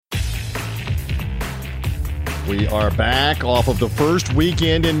We are back off of the first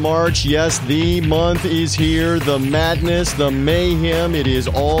weekend in March. Yes, the month is here. The madness, the mayhem. It is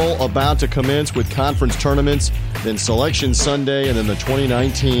all about to commence with conference tournaments, then Selection Sunday, and then the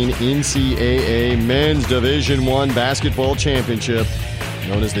 2019 NCAA Men's Division I Basketball Championship,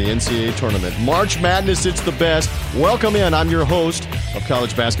 known as the NCAA Tournament. March Madness, it's the best. Welcome in. I'm your host of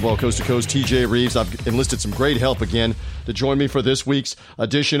College Basketball Coast to Coast, TJ Reeves. I've enlisted some great help again to join me for this week's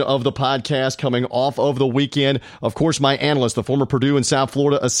edition of the podcast coming off of the weekend. Of course, my analyst, the former Purdue and South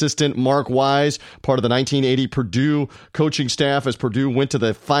Florida assistant Mark Wise, part of the 1980 Purdue coaching staff as Purdue went to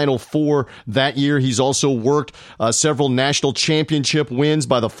the Final Four that year. He's also worked several national championship wins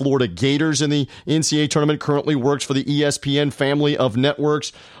by the Florida Gators in the NCAA tournament, currently works for the ESPN family of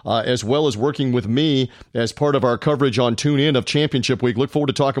networks, as well as working with me as part of our coverage on TuneIn of Championship Week. Look forward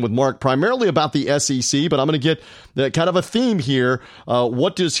to talking with Mark primarily about the SEC, but I'm going to get the kind of a theme here.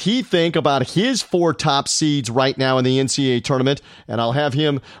 What does he think about his four top seeds right now in the NCAA tournament? And I'll have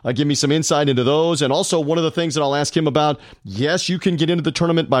him give me some insight into those. And also one of the things that I'll ask him about, yes, you can get into the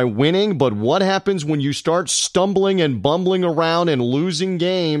tournament by winning, but what happens when you start stumbling and bumbling around and losing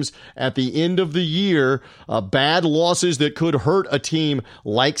games at the end of the year? Bad losses that could hurt a team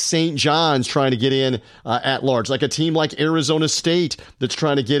like St. John's trying to get in at large, like a team like Arizona State that's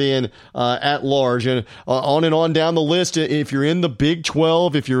trying to get in at large, and on down the list. If you're in the Big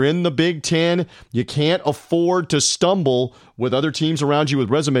 12, if you're in the Big 10, you can't afford to stumble with other teams around you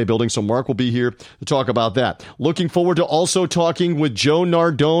with resume building. So Mark will be here to talk about that. Looking forward to also talking with Joe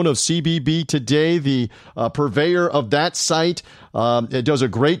Nardone of CBB Today, the purveyor of that site. It does a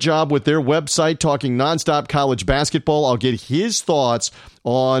great job with their website, talking nonstop college basketball. I'll get his thoughts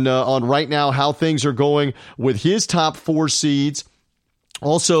on right now how things are going with his top four seeds.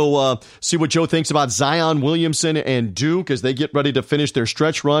 Also, see what Joe thinks about Zion Williamson and Duke as they get ready to finish their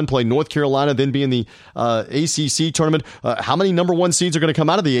stretch run, play North Carolina, then be in the ACC tournament. How many number one seeds are going to come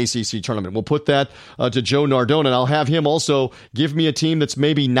out of the ACC tournament? We'll put that to Joe Nardone, and I'll have him also give me a team that's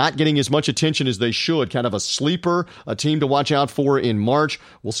maybe not getting as much attention as they should, kind of a sleeper, a team to watch out for in March.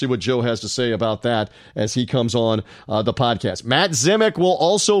 We'll see what Joe has to say about that as he comes on the podcast. Matt Zemek will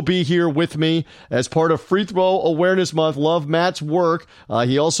also be here with me as part of Free Throw Awareness Month. Love Matt's work.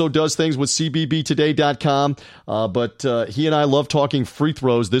 He also does things with cbbtoday.com, but he and I love talking free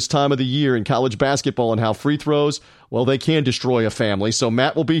throws this time of the year in college basketball and how free throws, well, they can destroy a family. So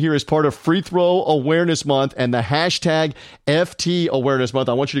Matt will be here as part of Free Throw Awareness Month and the hashtag FT Awareness Month.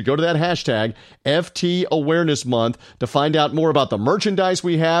 I want you to go to that hashtag, FT Awareness Month, to find out more about the merchandise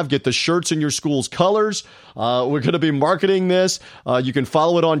we have, get the shirts in your school's colors. We're going to be marketing this. You can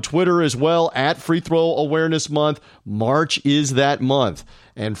follow it on Twitter as well, at Free Throw Awareness Month. March is that month.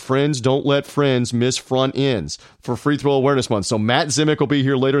 And friends don't let friends miss front ends for Free Throw Awareness Month. So Matt Zemek will be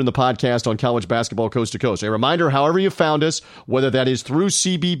here later in the podcast on College Basketball Coast to Coast. A reminder, however you found us, whether that is through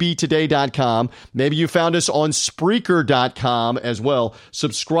cbbtoday.com, maybe you found us on Spreaker.com as well.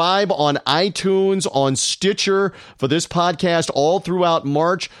 Subscribe on iTunes, on Stitcher for this podcast all throughout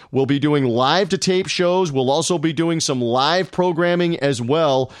March. We'll be doing live-to-tape shows. We'll also be doing some live programming as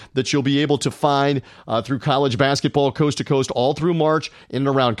well that you'll be able to find through College Basketball Coast to Coast all through March, in and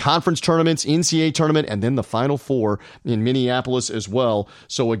around conference tournaments, NCAA tournament, and then the Final Four in Minneapolis as well.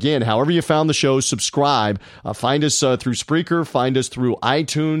 So again, however you found the show, subscribe. Find us through Spreaker, find us through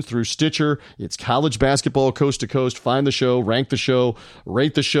iTunes, through Stitcher. It's College Basketball Coast to Coast. Find the show, rank the show,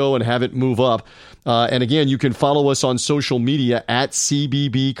 rate the show, and have it move up. And again, you can follow us on social media at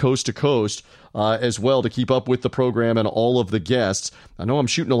CBB Coast to Coast. As well, to keep up with the program and all of the guests. I know I'm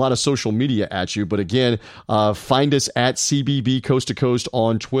shooting a lot of social media at you, but again, find us at CBB Coast to Coast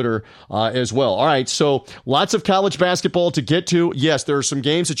on Twitter as well. All right, so lots of college basketball to get to. Yes, there are some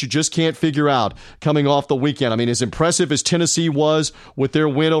games that you just can't figure out coming off the weekend. I mean, as impressive as Tennessee was with their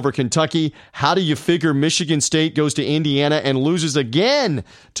win over Kentucky, how do you figure Michigan State goes to Indiana and loses again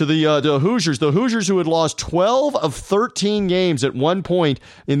to the Hoosiers? The Hoosiers, who had lost 12 of 13 games at one point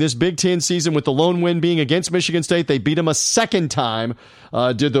in this Big Ten season, with the lone win being against Michigan State. They beat them a second time,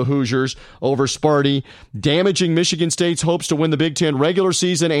 did the Hoosiers, over Sparty, damaging Michigan State's hopes to win the Big Ten regular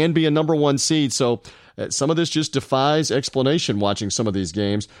season and be a number one seed. So some of this just defies explanation watching some of these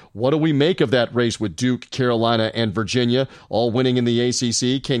games. What do we make of that race with Duke, Carolina, and Virginia all winning in the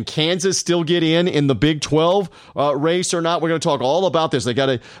ACC? Can Kansas still get in the Big 12 race or not? We're going to talk all about this. They got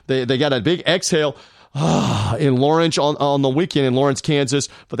a big exhale in Lawrence on the weekend in Lawrence, Kansas,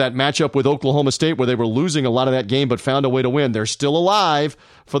 for that matchup with Oklahoma State, where they were losing a lot of that game but found a way to win. They're still alive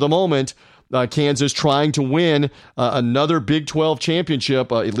for the moment. Kansas trying to win another Big 12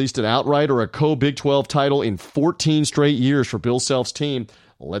 championship, at least an outright or a co-Big 12 title in 14 straight years for Bill Self's team.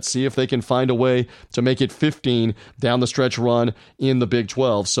 Let's see if they can find a way to make it 15 down the stretch run in the Big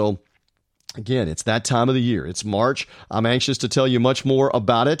 12. So again, it's that time of the year. It's March. I'm anxious to tell you much more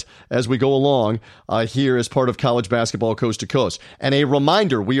about it as we go along here as part of College Basketball Coast to Coast. And a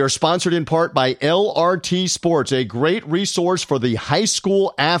reminder, we are sponsored in part by LRT Sports, a great resource for the high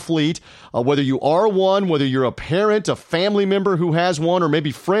school athlete, whether you are one, whether you're a parent, a family member who has one, or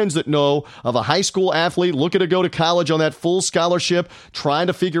maybe friends that know of a high school athlete looking to go to college on that full scholarship, trying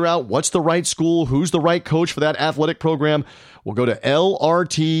to figure out what's the right school, who's the right coach for that athletic program. We'll go to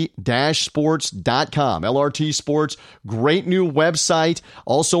lrt-sports.com. LRT Sports, great new website,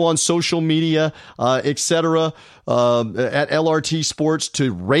 also on social media, etc. At LRT Sports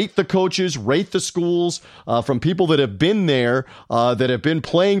to rate the coaches, rate the schools from people that have been there, that have been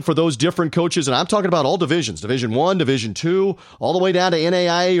playing for those different coaches. And I'm talking about all divisions, Division I, Division II, all the way down to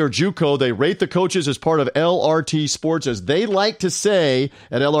NAIA or JUCO. They rate the coaches as part of LRT Sports, as they like to say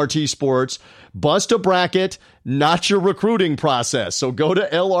at LRT Sports. Bust a bracket, not your recruiting process. So go to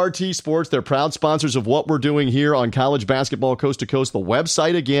LRT Sports. They're proud sponsors of what we're doing here on College Basketball Coast to Coast. The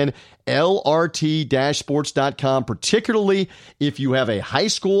website again, lrt-sports.com, particularly if you have a high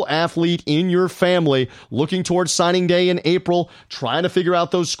school athlete in your family looking towards signing day in April, trying to figure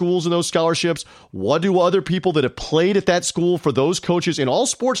out those schools and those scholarships. What do other people that have played at that school for those coaches in all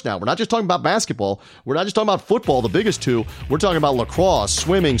sports now? We're not just talking about basketball. We're not just talking about football, the biggest two. We're talking about lacrosse,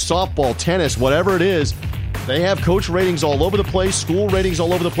 swimming, softball, tennis, whatever it is. They have coach ratings all over the place, school ratings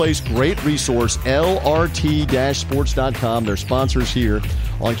all over the place. Great resource, lrt-sports.com. They're sponsors here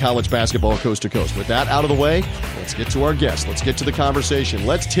on College Basketball Coast to Coast. With that out of the way, let's get to our guests. Let's get to the conversation.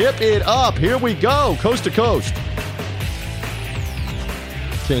 Let's tip it up. Here we go, Coast to Coast.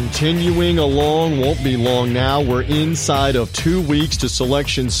 Continuing along, won't be long now. We're inside of 2 weeks to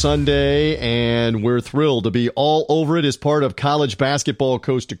Selection Sunday, and we're thrilled to be all over it as part of College Basketball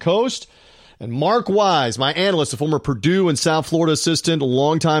Coast to Coast. And Mark Wise, my analyst, a former Purdue and South Florida assistant, a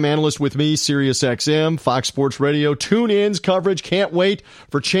longtime analyst with me, SiriusXM, Fox Sports Radio, tune-ins coverage. Can't wait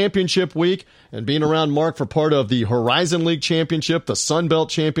for championship week and being around Mark for part of the Horizon League Championship, the Sun Belt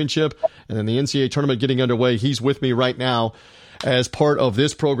Championship, and then the NCAA tournament getting underway. He's with me right now as part of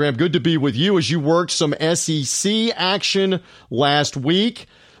this program. Good to be with you as you worked some SEC action last week.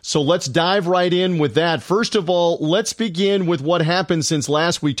 So let's dive right in with that. First of all, let's begin with what happened since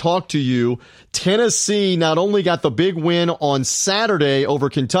last we talked to you. Tennessee not only got the big win on Saturday over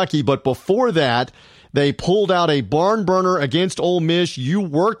Kentucky, but before that, they pulled out a barn burner against Ole Miss. You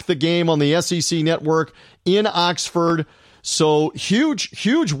worked the game on the SEC network in Oxford. So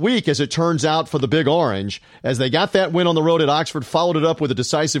huge week, as it turns out, for the Big Orange, as they got that win on the road at Oxford, followed it up with a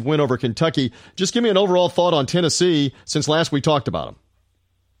decisive win over Kentucky. Just give me an overall thought on Tennessee since last we talked about them.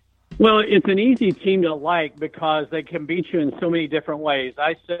 Well, it's an easy team to like because they can beat you in so many different ways.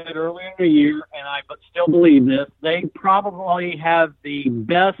 I said earlier in the year, and I still believe this, they probably have the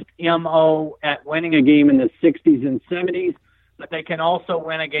best MO at winning a game in the 60s and 70s, but they can also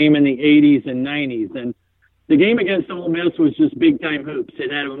win a game in the 80s and 90s. And the game against Ole Miss was just big-time hoops. It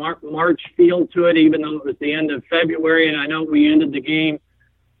had a March feel to it, even though it was the end of February, and I know we ended the game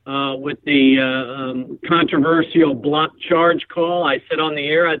with the controversial block charge call. I said on the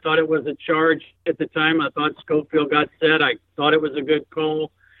air I thought it was a charge at the time. I thought Schofield got set. I thought it was a good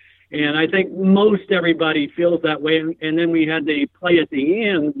call. And I think most everybody feels that way. And then we had the play at the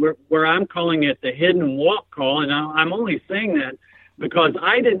end where I'm calling it the hidden walk call. And I'm only saying that because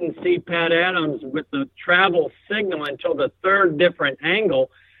I didn't see Pat Adams with the travel signal until the third different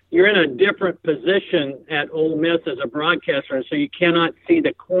angle. You're in a different position at Ole Miss as a broadcaster, and so you cannot see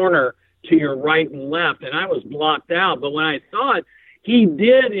the corner to your right and left. And I was blocked out. But when I saw it, he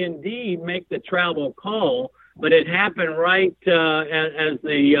did indeed make the travel call, but it happened right as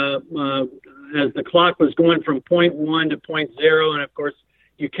the clock was going from 0.1 to 0.0, and of course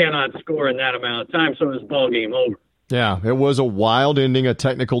you cannot score in that amount of time, so it was ball game over. Yeah, it was a wild ending, a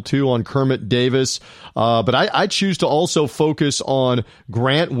technical two on Kermit Davis. But I choose to also focus on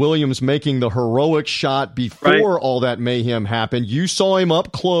Grant Williams making the heroic shot before all that mayhem happened. You saw him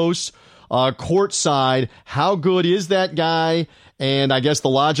up close, courtside. How good is that guy? And I guess the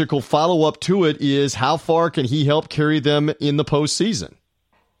logical follow-up to it is how far can he help carry them in the postseason?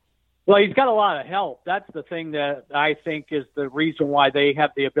 Well, he's got a lot of help. That's the thing that I think is the reason why they have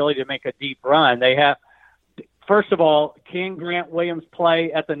the ability to make a deep run. They have. First of all, can Grant Williams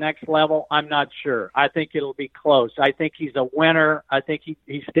play at the next level? I'm not sure. I think it'll be close. I think he's a winner. I think he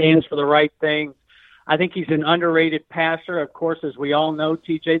stands for the right thing. I think he's an underrated passer. Of course, as we all know,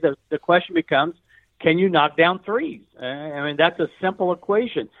 TJ, the question becomes, can you knock down threes? I mean, that's a simple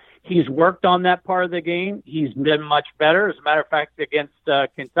equation. He's worked on that part of the game. He's been much better. As a matter of fact, against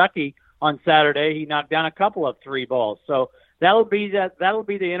Kentucky on Saturday, he knocked down a couple of 3 balls. So that'll be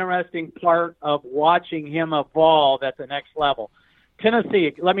the interesting part of watching him evolve at the next level.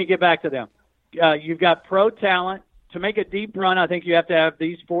 Tennessee, let me get back to them. You've got pro talent. To make a deep run, I think you have to have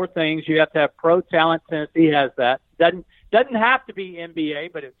these 4 things. You have to have pro talent. Tennessee has that. Doesn't have to be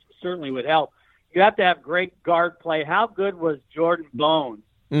NBA, but it certainly would help. You have to have great guard play. How good was Jordan Bone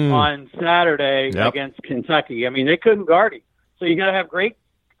on Saturday against Kentucky? I mean, they couldn't guard him. So you got to have great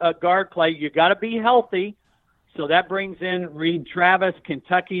guard play. You got to be healthy. So that brings in Reed Travis,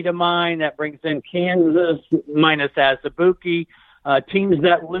 Kentucky to mind. That brings in Kansas minus Azubuike. Teams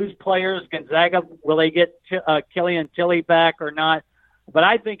that lose players, Gonzaga, will they get Killian Tilly back or not? But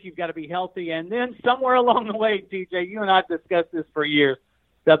I think you've got to be healthy. And then somewhere along the way, TJ, you and I have discussed this for years,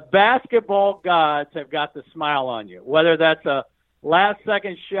 the basketball gods have got to smile on you, whether that's a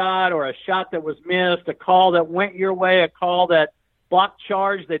last-second shot or a shot that was missed, a call that went your way, a call that blocked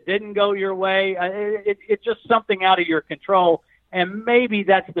charge that didn't go your way. It's just something out of your control. And maybe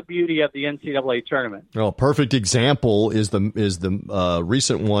that's the beauty of the NCAA tournament. Well, perfect example is the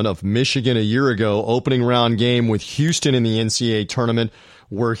recent one of Michigan a year ago, opening round game with Houston in the NCAA tournament,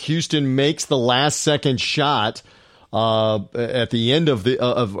 where Houston makes the last second shot at the end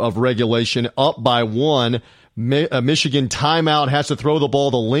of regulation, up by 1. Michigan timeout, has to throw the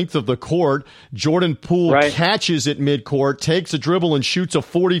ball the length of the court. Jordan Poole catches it midcourt, takes a dribble and shoots a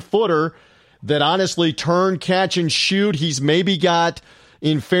 40-footer. That honestly, turn, catch, and shoot. He's maybe got,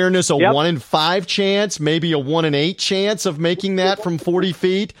 in fairness, a 1 in 5 chance, maybe a 1 in 8 chance of making that from 40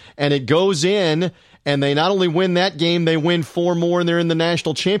 feet. And it goes in, and they not only win that game, they win 4 more, and they're in the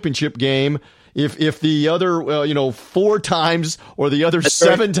national championship game. If the other, 4 times or the other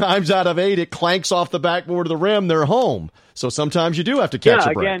 7 times out of 8, it clanks off the backboard of the rim, they're home. So sometimes you do have to catch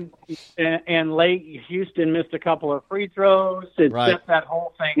a break. Again, and late Houston missed a couple of free throws. It set that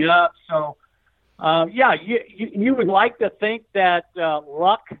whole thing up. So, you would like to think that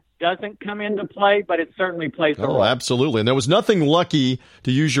luck doesn't come into play, but it certainly plays a role. Oh, absolutely. And there was nothing lucky,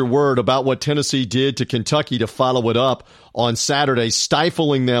 to use your word, about what Tennessee did to Kentucky to follow it up on Saturday,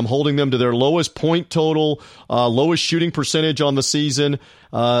 stifling them, holding them to their lowest point total, lowest shooting percentage on the season.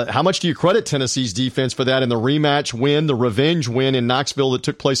 How much do you credit Tennessee's defense for that in the rematch win, the revenge win in Knoxville that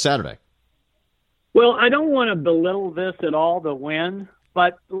took place Saturday? Well, I don't want to belittle this at all, the win.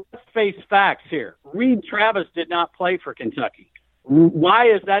 But let's face facts here. Reed Travis did not play for Kentucky. Why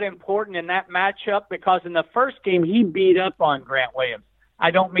is that important in that matchup? Because in the first game, he beat up on Grant Williams.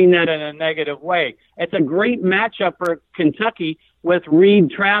 I don't mean that in a negative way. It's a great matchup for Kentucky with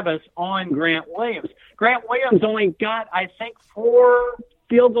Reed Travis on Grant Williams. Grant Williams only got, I think, 4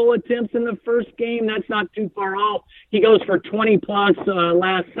 field goal attempts in the first game. That's not too far off. He goes for 20-plus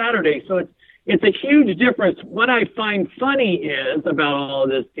last Saturday. So it's a huge difference. What I find funny is about all of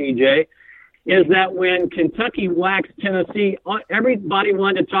this, TJ, is that when Kentucky waxed Tennessee, everybody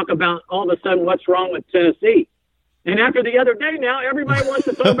wanted to talk about all of a sudden what's wrong with Tennessee. And after the other day now, everybody wants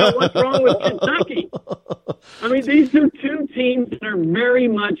to talk about what's wrong with Kentucky. I mean, these are 2 teams that are very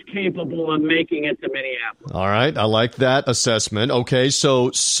much capable of making it to Minneapolis. All right. I like that assessment. Okay.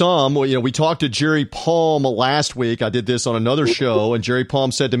 So we talked to Jerry Palm last week. I did this on another show, and Jerry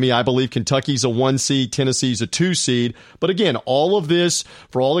Palm said to me, I believe Kentucky's a 1 seed, Tennessee's a 2 seed. But again, all of this,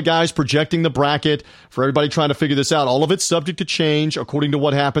 for all the guys projecting the bracket, for everybody trying to figure this out, all of it's subject to change according to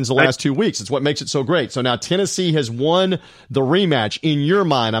what happens the last 2 weeks. It's what makes it so great. So now Tennessee has won the rematch. In your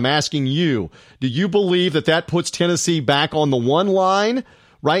mind, I'm asking you, do you believe that puts Tennessee back on the 1 line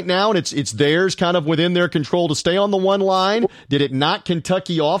right now, and it's theirs, kind of within their control to stay on the 1 line? Did it knock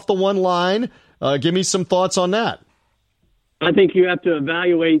Kentucky off the 1 line? Give me some thoughts on that. I think you have to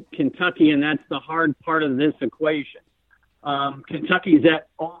evaluate Kentucky, and that's the hard part of this equation. Kentucky's at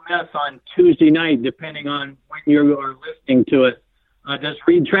Ole Miss on Tuesday night, depending on when you are listening to it. Does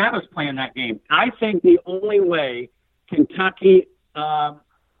Reed Travis play in that game? I think the only way Kentucky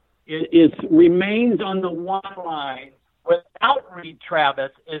remains on the 1 line without Reed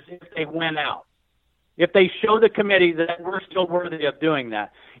Travis is if they win out. If they show the committee that we're still worthy of doing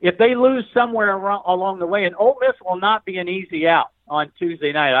that. If they lose somewhere along the way, and Ole Miss will not be an easy out on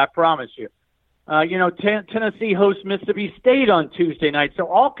Tuesday night, I promise you. Tennessee hosts Mississippi State on Tuesday night, so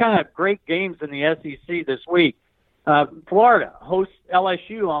all kind of great games in the SEC this week. Florida hosts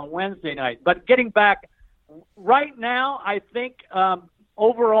LSU on Wednesday night. But getting back, right now, I think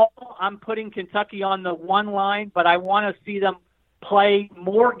overall I'm putting Kentucky on the 1 line, but I want to see them play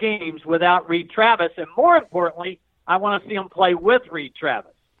more games without Reed Travis. And more importantly, I want to see them play with Reed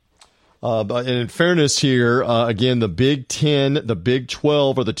Travis. But in fairness here, again, the Big 10, the Big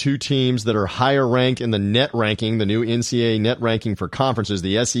 12 are the two teams that are higher ranked in the net ranking, the new NCAA net ranking for conferences.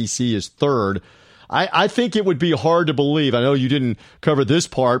 The SEC is third. I think it would be hard to believe. I know you didn't cover this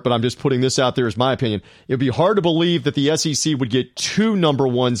part, but I'm just putting this out there as my opinion. It would be hard to believe that the SEC would get two number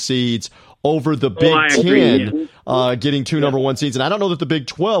one seeds over the Big 10 getting two number one seeds. And I don't know that the Big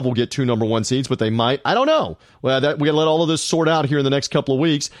 12 will get two number one seeds, but they might. I don't know. Well, we got to let all of this sort out here in the next couple of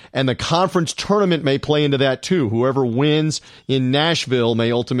weeks. And the conference tournament may play into that too. Whoever wins in Nashville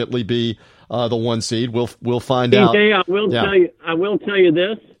may ultimately be the one seed. We'll find out. I will tell you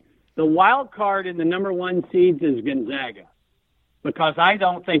this. The wild card in the number one seeds is Gonzaga, because I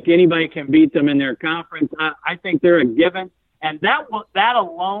don't think anybody can beat them in their conference. I think they're a given, and that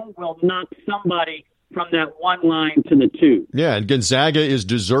alone will knock somebody from that one line to the two. Yeah, and Gonzaga is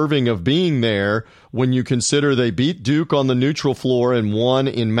deserving of being there when you consider they beat Duke on the neutral floor and won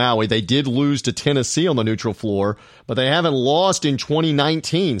in Maui. They did lose to Tennessee on the neutral floor, but they haven't lost in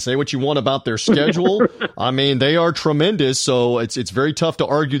 2019. Say what you want about their schedule. I mean, they are tremendous, so it's very tough to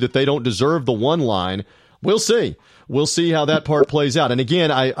argue that they don't deserve the one line. We'll see. We'll see how that part plays out. And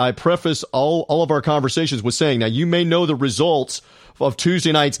again, I preface all of our conversations with saying, now you may know the results of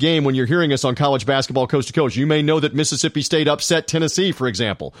Tuesday night's game when you're hearing us on College Basketball Coast to Coast. You may know that Mississippi State upset Tennessee, for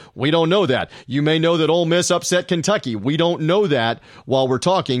example. We don't know that. You may know that Ole Miss upset Kentucky. We don't know that while we're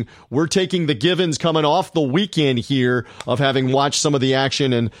talking. We're taking the givens coming off the weekend here of having watched some of the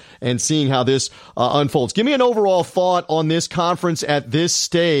action and seeing how this unfolds. Give me an overall thought on this conference at this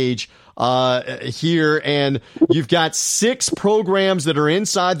stage here. And you've got 6 programs that are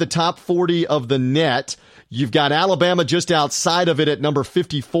inside the top 40 of the net. You've got Alabama just outside of it at number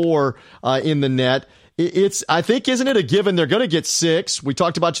 54 in the net. I think, isn't it a given they're going to get 6? We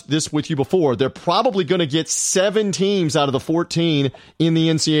talked about this with you before. They're probably going to get 7 teams out of the 14 in the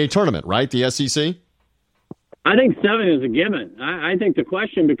NCAA tournament, right? The SEC? I think 7 is a given. I think the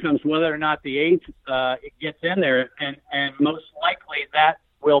question becomes whether or not the 8th gets in there, and most likely that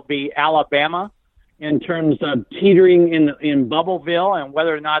will be Alabama in terms of teetering in Bubbleville and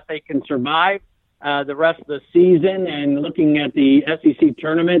whether or not they can survive the rest of the season. And looking at the SEC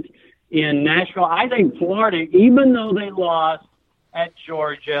tournament in Nashville, I think Florida, even though they lost at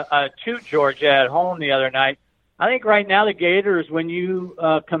Georgia to Georgia at home the other night, I think right now the Gators, when you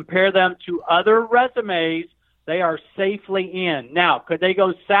compare them to other resumes, they are safely in. Now, could they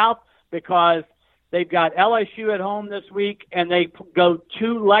go south because they've got LSU at home this week and they go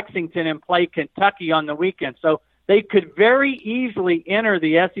to Lexington and play Kentucky on the weekend? So they could very easily enter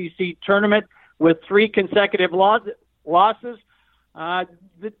the SEC tournament with 3 consecutive losses.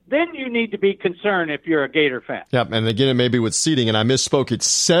 Then you need to be concerned if you're a Gator fan. Yep, and again, it may be with seeding, and I misspoke. It's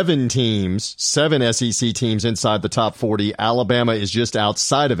 7 teams, 7 SEC teams inside the top 40. Alabama is just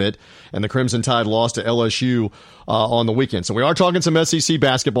outside of it, and the Crimson Tide lost to LSU on the weekend. So we are talking some SEC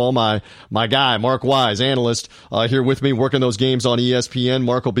basketball. My guy, Mark Wise, analyst, here with me, working those games on ESPN.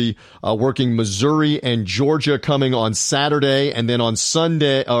 Mark will be working Missouri and Georgia coming on Saturday, and then on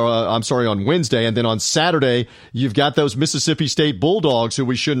on Wednesday, and then on Saturday, you've got those Mississippi State Bulldogs,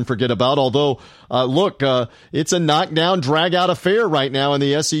 who we shouldn't forget about. Although, it's a knockdown, drag-out affair right now in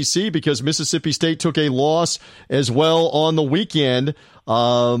the SEC because Mississippi State took a loss as well on the weekend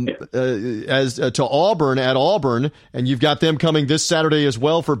to Auburn at Auburn, and you've got them coming this Saturday as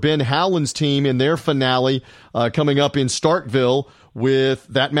well for Ben Howland's team in their finale coming up in Starkville with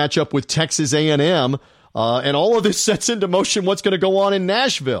that matchup with Texas A&M. And all of this sets into motion what's going to go on in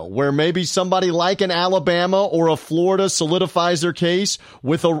Nashville, where maybe somebody like an Alabama or a Florida solidifies their case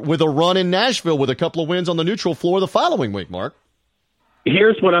with a run in Nashville with a couple of wins on the neutral floor the following week, Mark.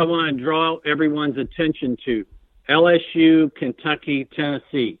 Here's what I want to draw everyone's attention to. LSU, Kentucky,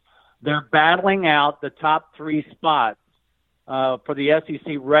 Tennessee. They're battling out the top 3 spots for the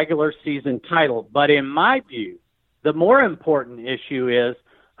SEC regular season title. But in my view, the more important issue is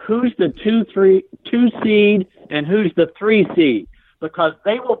who's the 2 seed and who's the 3 seed, because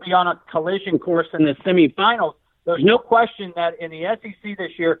they will be on a collision course in the semifinals. There's no question that in the SEC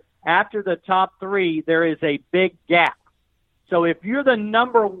this year, after the top 3, there is a big gap. So if you're the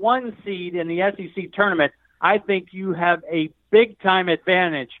number 1 seed in the SEC tournament, I think you have a big-time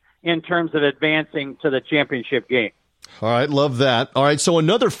advantage in terms of advancing to the championship game. All right, love that. All right, so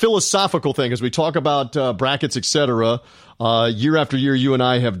another philosophical thing as we talk about brackets, et cetera. Year after year, you and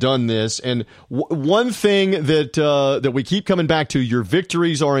I have done this, and one thing that we keep coming back to: your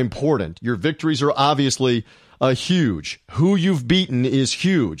victories are important. Your victories are obviously huge. Who you've beaten is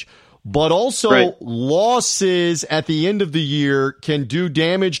huge. but also losses at the end of the year can do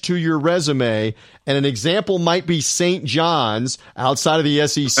damage to your resume. And an example might be St. John's outside of the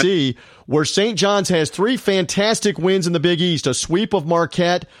SEC, where St. John's has 3 fantastic wins in the Big East, a sweep of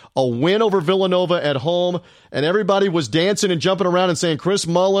Marquette, a win over Villanova at home, and everybody was dancing and jumping around and saying, Chris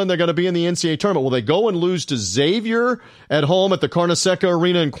Mullin, they're going to be in the NCAA tournament. Well, they go and lose to Xavier at home at the Carnesecca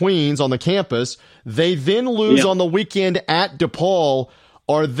Arena in Queens on the campus. They then lose on the weekend at DePaul.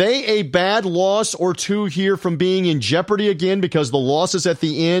 Are they a bad loss or two here from being in jeopardy again because the losses at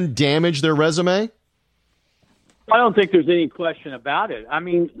the end damage their resume? I don't think there's any question about it. I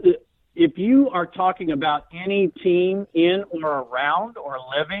mean, if you are talking about any team in or around or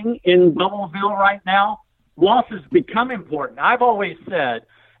living in Bubbleville right now, losses become important. I've always said,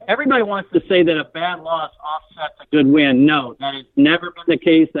 everybody wants to say that a bad loss offsets a good win. No, that has never been the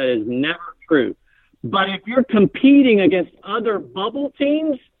case. That is never true. But if you're competing against other bubble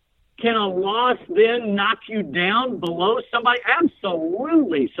teams, can a loss then knock you down below somebody?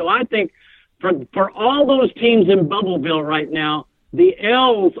 Absolutely. So I think for all those teams in Bubbleville right now, the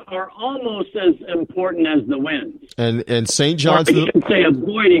L's are almost as important as the wins. And St. John's, or you can say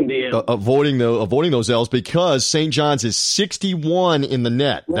avoiding the L's. Avoiding those L's because St. John's is 61 in the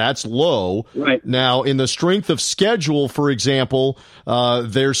net. That's low. Right. Now, in the strength of schedule, for example,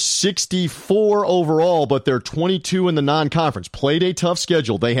 they're 64 overall, but they're 22 in the non-conference. Played a tough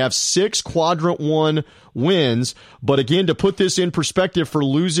schedule. They have 6 quadrant 1 wins. But again, to put this in perspective for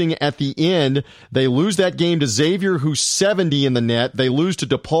losing at the end, they lose that game to Xavier, who's 70 in the net. They lose to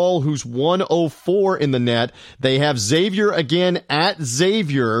DePaul, who's 104 in the net. They have Xavier again at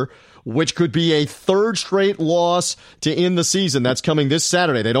Xavier, which could be a 3rd straight loss to end the season. That's coming this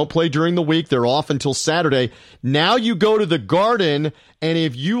Saturday. They don't play during the week. They're off until Saturday. Now you go to the Garden, and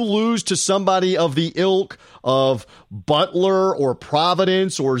if you lose to somebody of the ilk of Butler or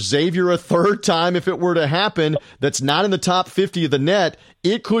Providence or Xavier a 3rd time, if it were to happen, that's not in the top 50 of the net,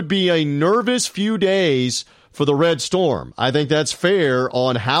 it could be a nervous few days for the Red Storm. I think that's fair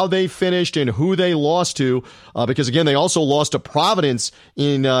on how they finished and who they lost to, because again, they also lost to Providence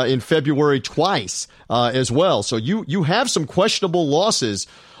in February twice as well. So you have some questionable losses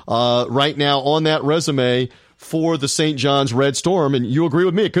right now on that resume for the St. John's Red Storm, and you agree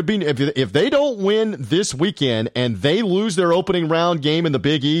with me. It could be if they don't win this weekend and they lose their opening round game in the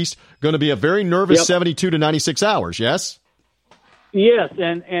Big East, going to be a very nervous 72 to 96 hours. Yes. Yes,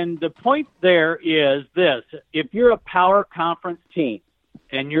 and the point there is this. If you're a power conference team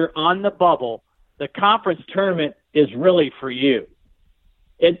and you're on the bubble, the conference tournament is really for you.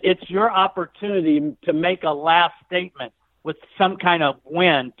 It's your opportunity to make a last statement with some kind of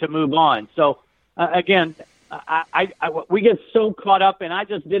win to move on. So, again, we get so caught up, and I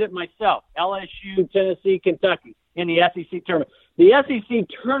just did it myself, LSU, Tennessee, Kentucky in the SEC tournament. The SEC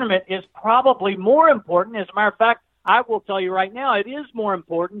tournament is probably more important. As a matter of fact, I will tell you right now, it is more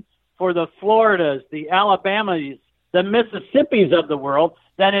important for the Floridas, the Alabamas, the Mississippis of the world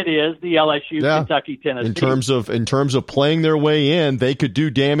than it is the LSU, Kentucky, Tennessee. In terms of playing their way in, they could do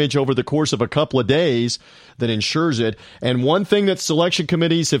damage over the course of a couple of days that ensures it. And one thing that selection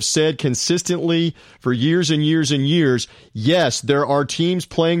committees have said consistently for years and years and years, yes, there are teams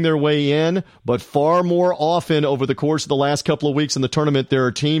playing their way in, but far more often over the course of the last couple of weeks in the tournament, there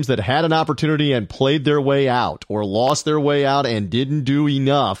are teams that had an opportunity and played their way out or lost their way out and didn't do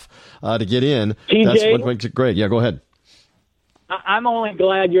enough to get in. TJ? That's what makes it great. Yeah, go ahead. I'm only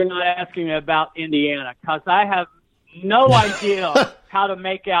glad you're not asking me about Indiana, because I have no idea how to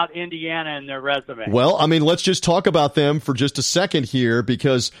make out Indiana in their resume. Well, I mean, let's just talk about them for just a second here,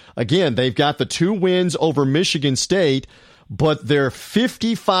 because, again, they've got the 2 wins over Michigan State, but they're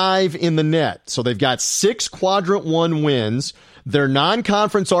 55 in the net. So they've got 6 quadrant 1 wins. Their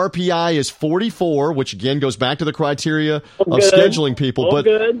non-conference RPI is 44, which again goes back to the criteria of scheduling people.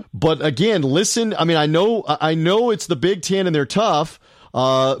 But again, listen. I mean, I know it's the Big Ten and they're tough.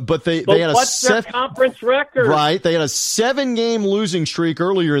 But they had their conference record? Right. They had a 7-game losing streak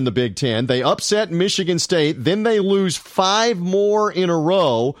earlier in the Big Ten. They upset Michigan State. Then they lose 5 more in a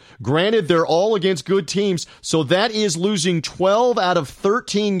row. Granted, they're all against good teams. So that is losing 12 out of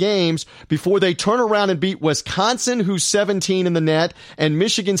 13 games before they turn around and beat Wisconsin, who's 17 in the net, and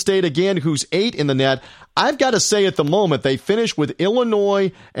Michigan State again, who's 8 in the net. I've got to say at the moment, they finish with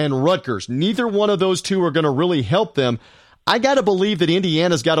Illinois and Rutgers. Neither one of those two are going to really help them. I got to believe that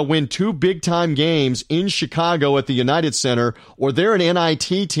Indiana's got to win 2 big-time games in Chicago at the United Center, or they're an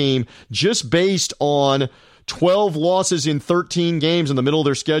NIT team just based on 12 losses in 13 games in the middle of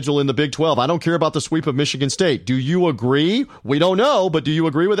their schedule in the Big 12. I don't care about the sweep of Michigan State. Do you agree? We don't know, but do you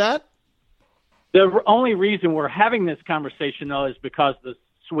agree with that? The only reason we're having this conversation, though, is because the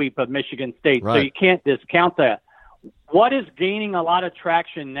sweep of Michigan State. Right. So you can't discount that. What is gaining a lot of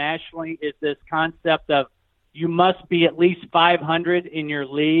traction nationally is this concept of you must be at least 500 in your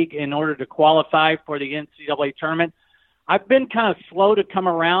league in order to qualify for the NCAA tournament. I've been kind of slow to come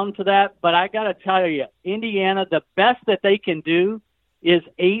around to that, but I got to tell you, Indiana, the best that they can do is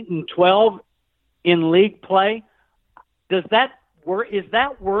 8-12 in league play. Is that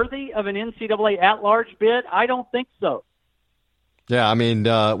worthy of an NCAA at-large bid? I don't think so. Yeah, I mean,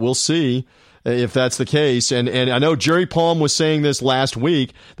 we'll see if that's the case. And I know Jerry Palm was saying this last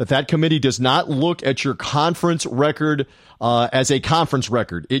week, that committee does not look at your conference record as a conference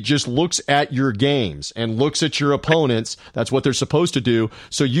record. It just looks at your games and looks at your opponents. That's what they're supposed to do.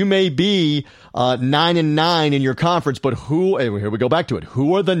 So you may be 9-9 in your conference, but here we go back to it.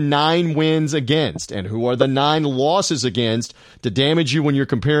 Who are the 9 wins against and who are the 9 losses against to damage you when you're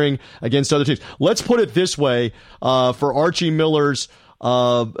comparing against other teams? Let's put it this way, for Archie Miller's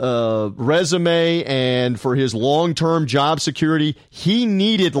resume and for his long-term job security, he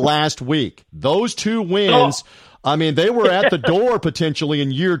needed last week. Those 2 wins, I mean, they were at the door potentially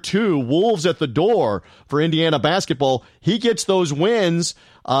in year 2. Wolves at the door for Indiana basketball. He gets those wins.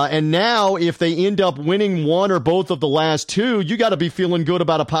 And now if they end up winning one or both of the last 2, you got to be feeling good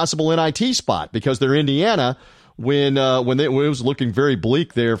about a possible NIT spot because they're Indiana. When it was looking very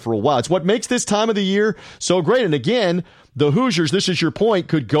bleak there for a while. It's what makes this time of the year so great. And again, the Hoosiers, this is your point,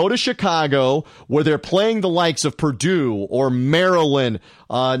 could go to Chicago where they're playing the likes of Purdue or Maryland,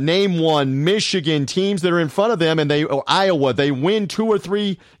 name one, Michigan, teams that are in front of them, or Iowa, they win 2 or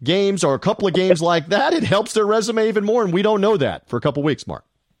 3 games or a couple of games like that. It helps their resume even more, and we don't know that for a couple of weeks, Mark.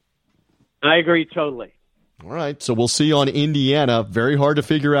 I agree totally. All right, so we'll see on Indiana. Very hard to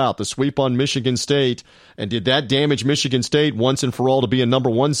figure out the sweep on Michigan State. And did that damage Michigan State once and for all to be a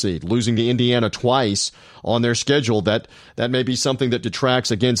number 1 seed, losing to Indiana twice on their schedule? That may be something that detracts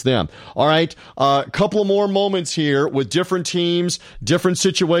against them. All right, a couple of more moments here with different teams, different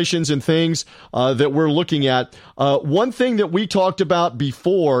situations and things that we're looking at. One thing that we talked about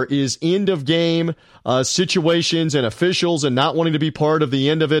before is end of game situations and officials and not wanting to be part of the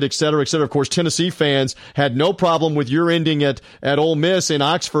end of it, et cetera, et cetera. Of course, Tennessee fans had no problem with your ending at Ole Miss in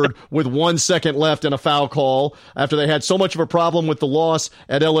Oxford with 1 second left and a foul call after they had so much of a problem with the loss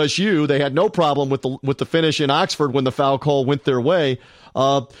at LSU. They had no problem with the finish in Oxford when the foul call went their way.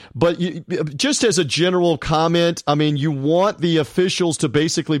 But just as a general comment, I mean, you want the officials to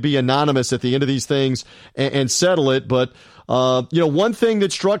basically be anonymous at the end of these things and settle it. But one thing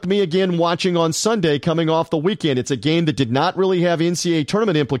that struck me again watching on Sunday coming off the weekend, it's a game that did not really have NCAA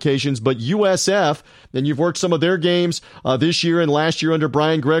tournament implications, but USF, and you've worked some of their games this year and last year under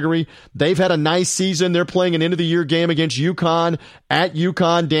Brian Gregory. They've had a nice season. They're playing an end-of-the-year game against UConn. At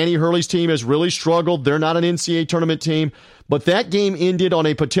UConn, Danny Hurley's team has really struggled. They're not an NCAA tournament team. But that game ended on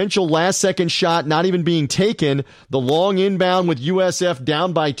a potential last-second shot not even being taken. The long inbound with USF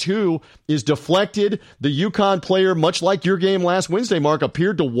down by 2 is deflected. The UConn player, much like your game last Wednesday, Mark,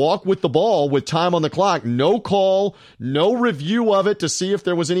 appeared to walk with the ball with time on the clock. No call, no review of it to see if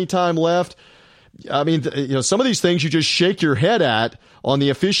there was any time left. I mean, some of these things you just shake your head at on the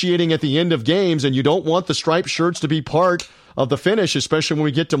officiating at the end of games, and you don't want the striped shirts to be part of the finish, especially when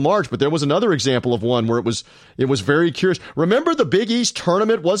we get to March. But there was another example of one where it was very curious. Remember the Big East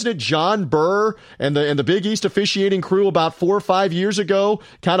tournament? Wasn't it John Burr and the Big East officiating crew about 4 or 5 years ago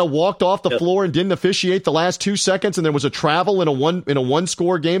kind of walked off the floor and didn't officiate the last 2 seconds, and there was a travel in a one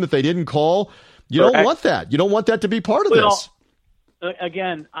score game that they didn't call? You don't want that. You don't want that to be part of this.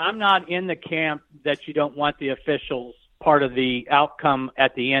 Again, I'm not in the camp that you don't want the officials part of the outcome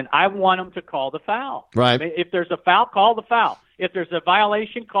at the end. I want them to call the foul. Right. I mean, if there's a foul, call the foul. If there's a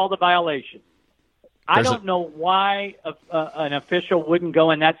violation, call the violation. I don't know why an official wouldn't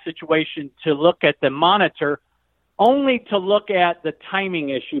go in that situation to look at the monitor, only to look at the timing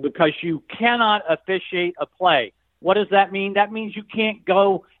issue, because you cannot officiate a play. What does that mean? That means you can't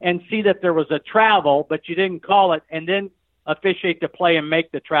go and see that there was a travel, but you didn't call it, and then officiate the play and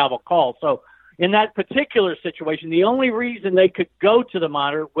make the travel call. So in that particular situation, the only reason they could go to the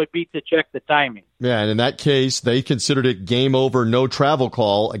monitor would be to check the timing. Yeah, and in that case, they considered it game over, no travel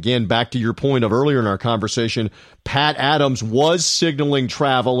call. Again, back to your point of earlier in our conversation, Pat Adams was signaling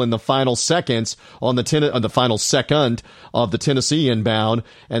travel in the final seconds on the final second of the Tennessee inbound,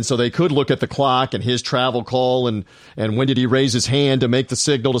 and so they could look at the clock and his travel call and when did he raise his hand to make the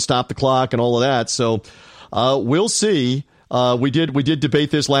signal to stop the clock and all of that. So we'll see. we did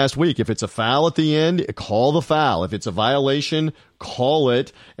debate this last week. If it's a foul at the end, call the foul. If it's a violation, call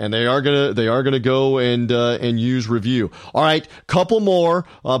it, and they are gonna go and use review. All right, couple more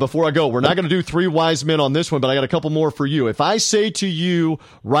before I go. We're not gonna do three wise men on this one, but I got a couple more for you. If I say to you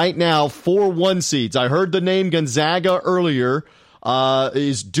right now, 4 1 seeds, I heard the name Gonzaga earlier.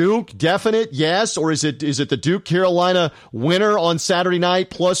 Is Duke definite? Yes, or is it the Duke Carolina winner on Saturday night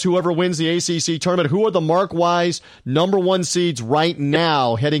plus whoever wins the ACC tournament? Who are the Mark Wise number 1 seeds right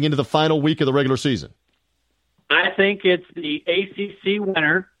now heading into the final week of the regular season? I think it's the ACC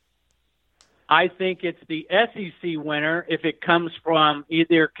winner. I think it's the SEC winner if it comes from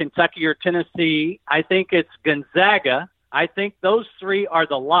either Kentucky or Tennessee. I think it's Gonzaga. I think those 3 are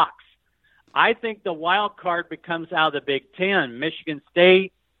the locks. I think the wild card becomes out of the Big Ten. Michigan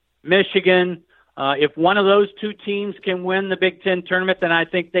State, Michigan. If one of those 2 teams can win the Big Ten tournament, then I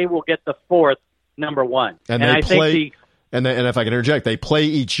think they will get the 4th number 1. And if I can interject, they play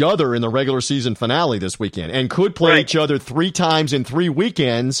each other in the regular season finale this weekend and could play each other 3 times in 3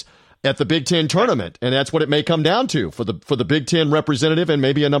 weekends at the Big Ten tournament. And that's what it may come down to for the Big Ten representative and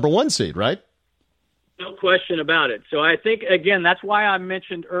maybe a number 1 seed, right? No question about it. So I think, again, that's why I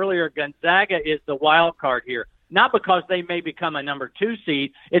mentioned earlier Gonzaga is the wild card here. Not because they may become a number 2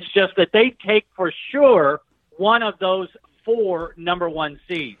 seed. It's just that they take for sure one of those 4 number 1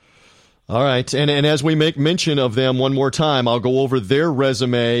 seeds. All right, and as we make mention of them one more time, I'll go over their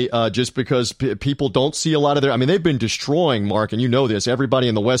resume just because people don't see a lot of their – I mean, they've been destroying, Mark, and you know this, everybody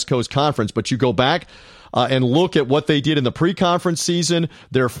in the West Coast Conference, but you go back – and look at what they did in the pre-conference season.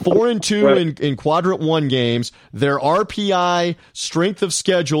 They're 4-2 in quadrant 1 games. Their RPI strength of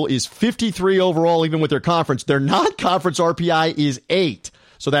schedule is 53 overall, even with their conference. Their non-conference RPI is 8.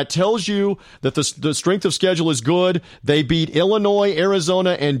 So that tells you that the strength of schedule is good. They beat Illinois,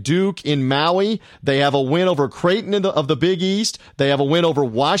 Arizona, and Duke in Maui. They have a win over Creighton of the Big East. They have a win over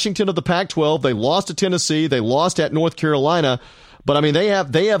Washington of the Pac-12. They lost to Tennessee. They lost at North Carolina. But, I mean, they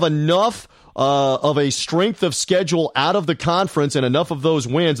have enough of a strength of schedule out of the conference and enough of those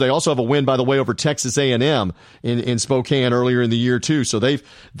wins. They also have a win, by the way, over Texas A&M in Spokane earlier in the year too. So they've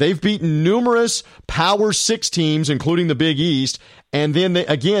beaten numerous Power 6 teams, including the Big East. And then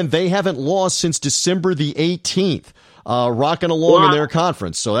they haven't lost since December the 18th, rocking along in their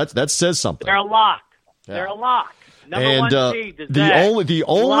conference. So that says something. They're a lock. Yeah. They're a lock. And the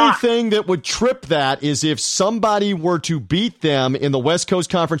only thing that would trip that is if somebody were to beat them in the West Coast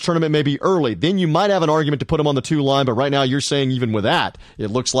Conference tournament maybe early. Then you might have an argument to put them on the 2 line, but right now you're saying even with that,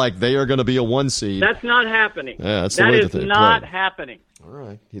 it looks like they are going to be a 1 seed. That's not happening. Yeah, that's the way that is not happening. All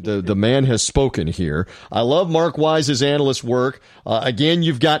right. The man has spoken here. I love Mark Wise's analyst work. Again,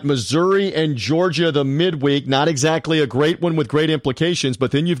 you've got Missouri and Georgia the midweek. Not exactly a great one with great implications,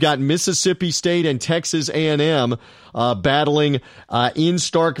 but then you've got Mississippi State and Texas A&M battling in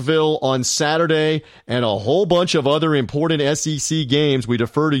Starkville on Saturday, and a whole bunch of other important SEC games. We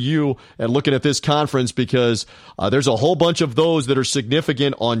defer to you at looking at this conference because there's a whole bunch of those that are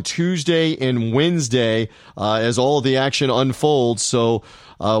significant on Tuesday and Wednesday as all of the action unfolds. So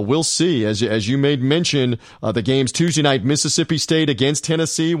we'll see. As you made mention, the games Tuesday night, Mississippi State against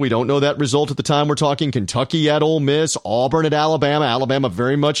Tennessee. We don't know that result at the time we're talking. Kentucky at Ole Miss, Auburn at Alabama. Alabama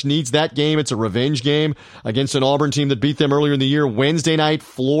very much needs that game. It's a revenge game against an Auburn team that beat them earlier in the year. Wednesday night,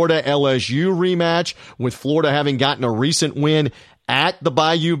 Florida LSU rematch, with Florida having gotten a recent win at the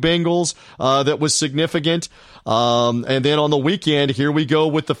Bayou Bengals that was significant. And then on the weekend, here we go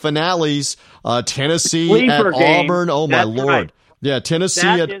with the finales. Tennessee at Auburn. Oh, my Lord. Right. Yeah, Tennessee.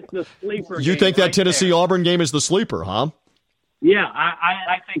 That is the sleeper game. You think that right Tennessee-Auburn game is the sleeper, huh? Yeah,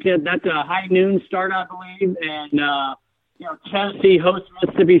 I think that's a high noon start, I believe. And, Tennessee hosts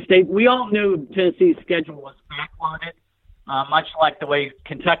Mississippi State. We all knew Tennessee's schedule was backloaded, much like the way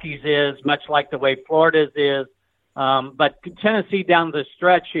Kentucky's is, much like the way Florida's is. But Tennessee down the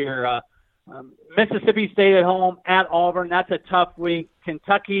stretch here, Mississippi State at home, at Auburn, that's a tough week.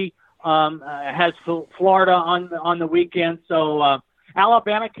 Kentucky has Florida on the weekend. So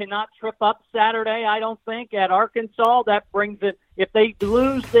Alabama cannot trip up Saturday, I don't think, at Arkansas. That brings it. If they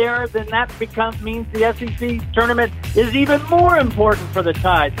lose there, then that means the SEC tournament is even more important for the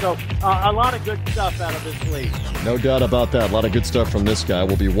Tide. So a lot of good stuff out of this league. No doubt about that. A lot of good stuff from this guy.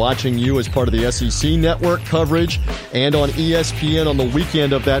 We'll be watching you as part of the SEC network coverage and on ESPN on the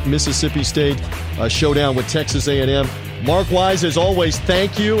weekend of that Mississippi State showdown with Texas A&M. Mark Wise, as always,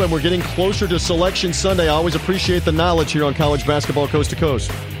 thank you, and we're getting closer to Selection Sunday. I always appreciate the knowledge here on college basketball coast to coast.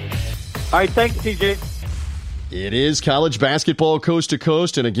 All right, thanks, TJ. It is college basketball coast to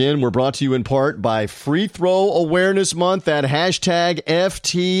coast, and again, we're brought to you in part by Free Throw Awareness Month, that hashtag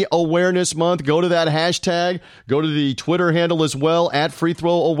FT Awareness Month. Go to that hashtag, go to the Twitter handle as well, at Free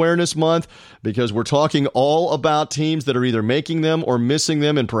Throw Awareness Month, because we're talking all about teams that are either making them or missing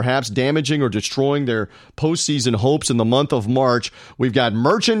them and perhaps damaging or destroying their postseason hopes in the month of March. We've got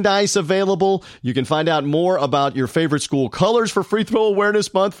merchandise available. You can find out more about your favorite school colors for Free Throw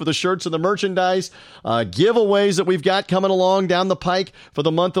Awareness Month for the shirts and the merchandise. Giveaways that we've got coming along down the pike for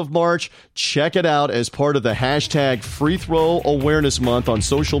the month of March. Check it out as part of the hashtag Free Throw Awareness Month on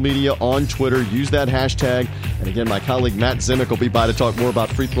social media, on Twitter. Use that hashtag. And again, my colleague Matt Zemek will be by to talk more about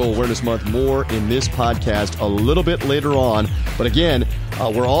Free Throw Awareness Month more in this podcast a little bit later on. But again,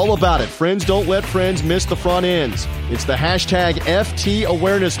 we're all about it. Friends don't let friends miss the front ends. It's the hashtag FT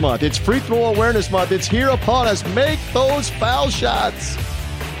Awareness Month. It's Free Throw Awareness Month. It's here upon us. Make those foul shots.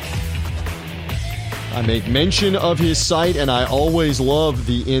 I make mention of his site, and I always love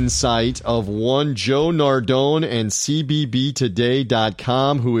the insight of one Joe Nardone and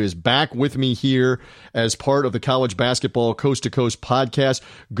CBBtoday.com, who is back with me here as part of the College Basketball Coast to Coast podcast.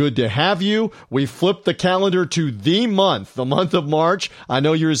 Good to have you. We flipped the calendar to the month of March. I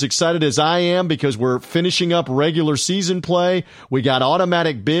know you're as excited as I am because we're finishing up regular season play. We got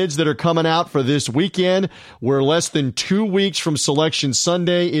automatic bids that are coming out for this weekend. We're less than 2 weeks from Selection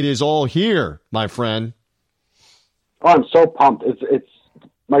Sunday. It is all here, my friend. Oh, I'm so pumped. It's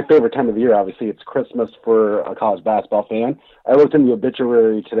my favorite time of the year, obviously. It's Christmas for a college basketball fan. I looked in the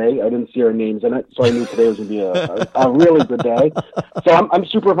obituary today. I didn't see our names in it, so I knew today was going to be a really good day. So I'm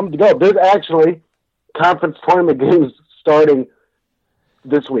super pumped to go. There's actually conference tournament games starting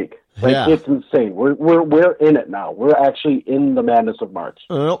this week. It's insane. We're in it now. We're actually in the madness of March.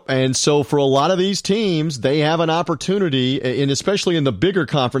 Well, and so for a lot of these teams, they have an opportunity, and especially in the bigger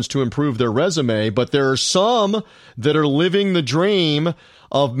conference, to improve their resume. But there are some that are living the dream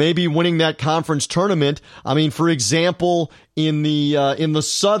of maybe winning that conference tournament. I mean, for example, in the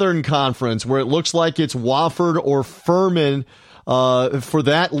Southern Conference, where it looks like it's Wofford or Furman. For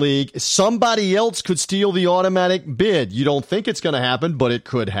that league, somebody else could steal the automatic bid. You don't think it's going to happen, but it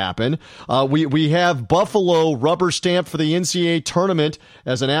could happen. We have Buffalo rubber stamped for the NCAA tournament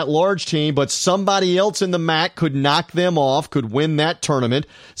as an at-large team, but somebody else in the MAC could knock them off, could win that tournament.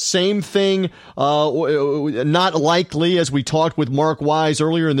 Same thing, not likely, as we talked with Mark Wise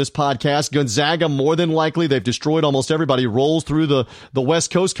earlier in this podcast. Gonzaga, more than likely, they've destroyed almost everybody, rolls through the West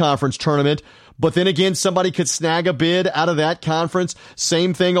Coast Conference tournament. But then again, somebody could snag a bid out of that conference.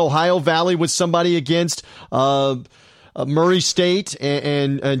 Same thing, Ohio Valley with somebody against Murray State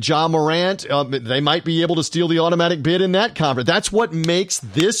and Ja Morant. They might be able to steal the automatic bid in that conference. That's what makes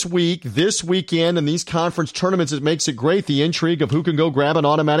this week, this weekend, and these conference tournaments, it makes it great, the intrigue of who can go grab an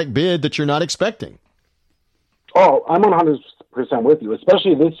automatic bid that you're not expecting. Oh, I'm 100% with you,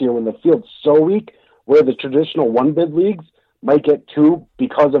 especially this year when the field's so weak, where the traditional one-bid leagues might get two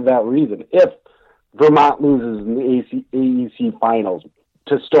because of that reason. If Vermont loses in the AEC finals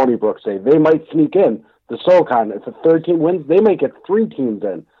to Stony Brook, say, they might sneak in. The SoCon, if a third team wins, they might get 3 teams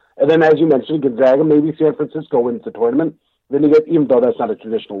in. And then, as you mentioned, Gonzaga, maybe San Francisco wins the tournament. Then you get, even though that's not a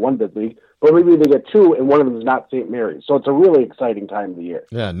traditional one-bid league, but maybe they get 2, and one of them is not St. Mary's. So it's a really exciting time of the year.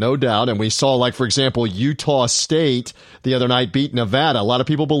 Yeah, no doubt. And we saw, like, for example, Utah State the other night beat Nevada. A lot of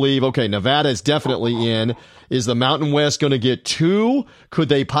people believe, okay, Nevada is definitely in. Is the Mountain West going to get 2? Could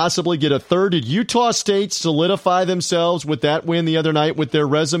they possibly get a third? Did Utah State solidify themselves with that win the other night with their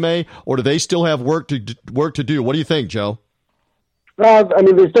resume, or do they still have work to do? What do you think, Joe? I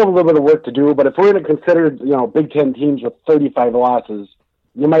mean, they still have a little bit of work to do, but if we're going to consider, Big Ten teams with 35 losses,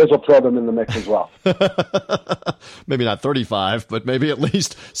 you might as well throw them in the mix as well. Maybe not 35, but maybe at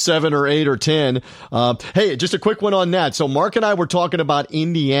least 7 or 8 or 10. Hey, just a quick one on that. So Mark and I were talking about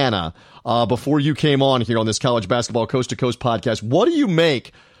Indiana before you came on here on this College Basketball Coast to Coast podcast. What do you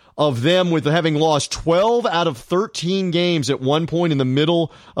make of them with having lost 12 out of 13 games at one point in the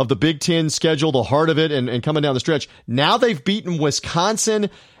middle of the Big Ten schedule, the heart of it, and coming down the stretch? Now they've beaten Wisconsin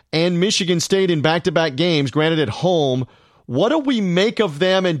and Michigan State in back-to-back games, granted at home. What do we make of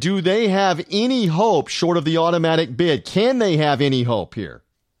them, and do they have any hope short of the automatic bid? Can they have any hope here?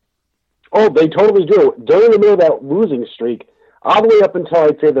 Oh, they totally do. During the middle of that losing streak, all the way up until,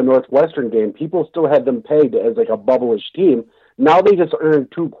 I'd say, the Northwestern game, people still had them pegged as like a bubble-ish team. Now they just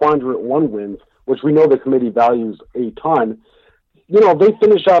earned 2 quadrant one wins, which we know the committee values a ton. They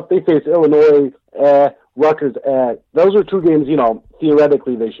finish up, they face Illinois, Rutgers. Those are 2 games,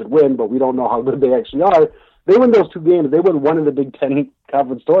 theoretically they should win, but we don't know how good they actually are. They win those 2 games. They win one in the Big Ten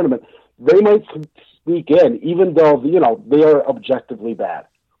conference tournament. They might sneak in, even though, they are objectively bad.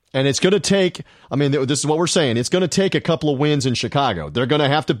 And it's going to take, this is what we're saying, it's going to take a couple of wins in Chicago. They're going to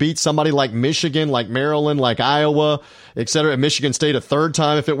have to beat somebody like Michigan, like Maryland, like Iowa, et cetera. Michigan State a third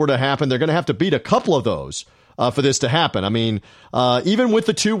time if it were to happen. They're going to have to beat a couple of those for this to happen. Even with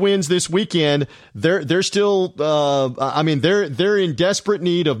the 2 wins this weekend, they're still, they're in desperate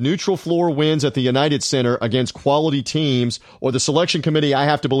need of neutral floor wins at the United Center against quality teams, or the selection committee, I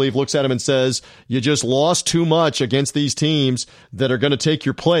have to believe, looks at them and says, you just lost too much against these teams that are going to take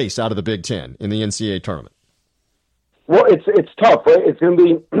your place out of the Big Ten in the NCAA tournament. Well, it's tough, right? It's going to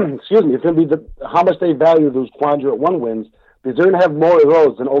be, it's going to be how much they value those quadrant 1 wins, because they're going to have more of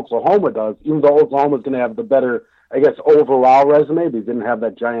those than Oklahoma does, even though Oklahoma's going to have the better, I guess, overall resume. They didn't have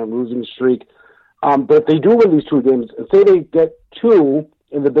that giant losing streak. But if they do win these 2 games, and say they get 2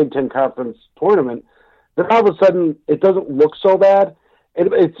 in the Big Ten Conference tournament, then all of a sudden it doesn't look so bad.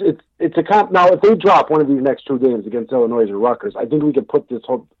 It's a comp. Now, if they drop one of these next 2 games against Illinois or Rutgers, I think we could put this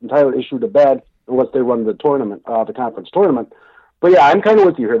whole entire issue to bed unless they run the tournament, the conference tournament. But yeah, I'm kind of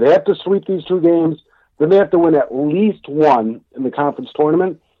with you here. They have to sweep these 2 games. Then they have to win at least 1 in the conference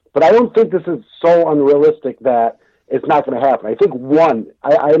tournament. But I don't think this is so unrealistic that it's not going to happen. I think 1,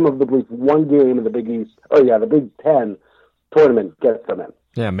 I am of the belief 1 game in the Big East, the Big Ten tournament gets them in.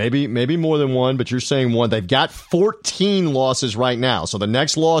 Yeah, maybe more than 1, but you're saying 1. They've got 14 losses right now. So the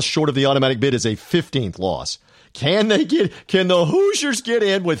next loss short of the automatic bid is a 15th loss. Can the Hoosiers get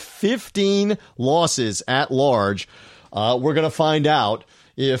in with 15 losses at large? We're going to find out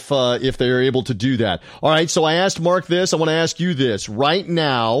if they're able to do that. All right, so I asked Mark this. I want to ask you this. Right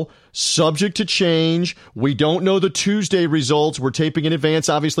now, subject to change, we don't know the Tuesday results. We're taping in advance,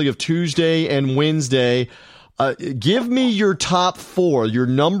 obviously, of Tuesday and Wednesday. Give me your top 4, your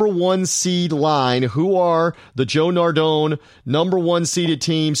number 1 seed line. Who are the Joe Nardone number 1 seeded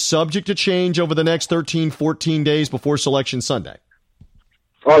teams, subject to change over the next 13, 14 days before Selection Sunday?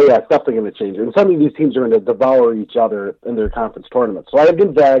 Oh, yeah, it's definitely going to change. And some of these teams are going to devour each other in their conference tournaments. So I have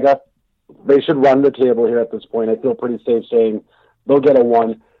Gonzaga. They should run the table here at this point. I feel pretty safe saying they'll get a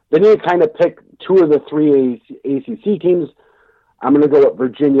 1. Then you kind of pick 2 of the 3 ACC teams. I'm going to go with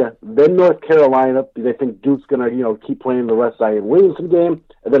Virginia, then North Carolina, because I think Duke's going to, keep playing the West Zion Williamson game,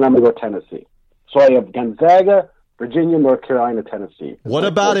 and then I'm going to go Tennessee. So I have Gonzaga, Virginia, North Carolina, Tennessee. What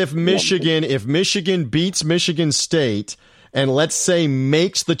about if Michigan beats Michigan State and let's say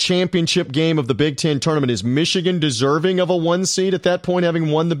makes the championship game of the Big Ten tournament? Is Michigan deserving of a 1 seed at that point,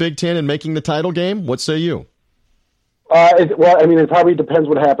 having won the Big Ten and making the title game? What say you? It probably depends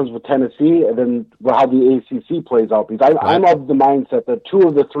what happens with Tennessee and then how the ACC plays out. Because I'm of the mindset that 2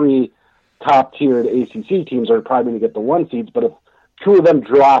 of the 3 top-tiered ACC teams are probably going to get the 1 seeds. But if 2 of them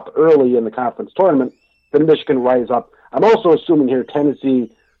drop early in the conference tournament, then Michigan rise up. I'm also assuming here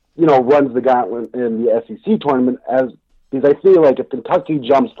Tennessee, runs the gauntlet in the SEC tournament because I feel like if Kentucky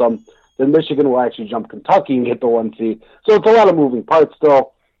jumps them, then Michigan will actually jump Kentucky and get the 1 seed. So it's a lot of moving parts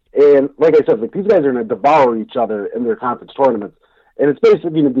still. And like I said, these guys are going to devour each other in their conference tournaments. And it's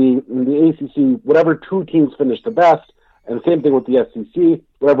basically going to be in the ACC, whatever 2 teams finish the best, and the same thing with the SEC,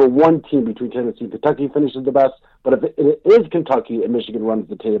 whatever 1 team between Tennessee and Kentucky finishes the best. But if it is Kentucky and Michigan runs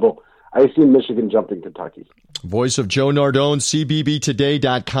the table, I see Michigan jumping Kentucky. Voice of Joe Nardone,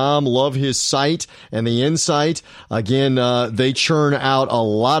 cbbtoday.com. Love his site and the insight. Again, they churn out a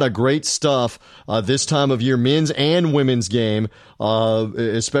lot of great stuff this time of year, men's and women's game,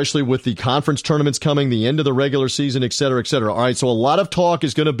 especially with the conference tournaments coming, the end of the regular season, et cetera, et cetera. All right, so a lot of talk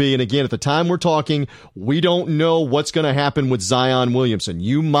is going to be, and again, at the time we're talking, we don't know what's going to happen with Zion Williamson.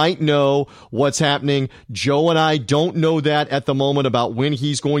 You might know what's happening. Joe and I don't know that at the moment about when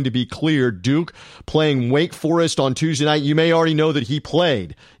he's going to be cleared. Duke playing Wake Forest on Tuesday night. You may already know that he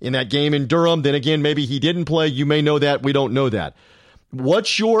played in that game in Durham. Then again, maybe he didn't play. You may know that. We don't know that.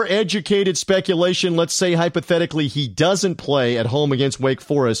 What's your educated speculation? Let's say hypothetically he doesn't play at home against Wake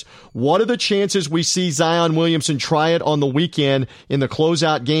Forest. What are the chances we see Zion Williamson try it on the weekend in the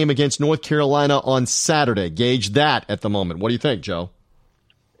closeout game against North Carolina on Saturday? Gauge that at the moment. What do you think, Joe?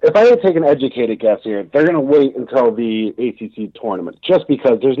 If I had to take an educated guess here, they're going to wait until the ACC tournament just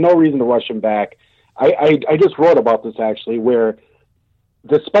because there's no reason to rush him back. I just wrote about this actually where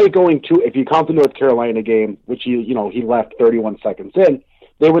despite going if you count the North Carolina game, which he left 31 seconds in,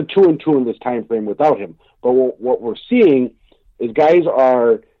 they went 2-2 in this time frame without him. But what we're seeing is guys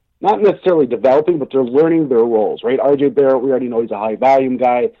are not necessarily developing, but they're learning their roles, right? RJ Barrett, we already know he's a high volume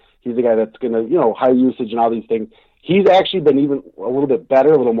guy. He's a guy that's going to, high usage and all these things. He's actually been even a little bit better,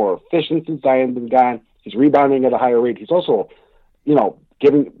 a little more efficient since Zion's been gone. He's rebounding at a higher rate. He's also,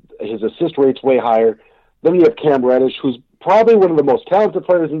 giving his assist rates way higher. Then you have Cam Reddish, who's probably one of the most talented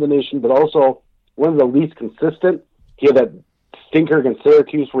players in the nation, but also one of the least consistent. He had that stinker against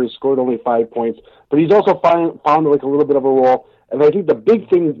Syracuse where he scored only 5 points. But he's also found like a little bit of a role. And I think the big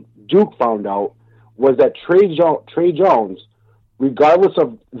thing Duke found out was that Trey Jones, regardless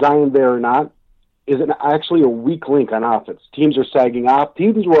of Zion there or not, is actually a weak link on offense. Teams are sagging off.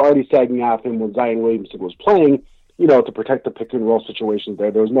 Teams were already sagging off him when Zion Williamson was playing, to protect the pick and roll situations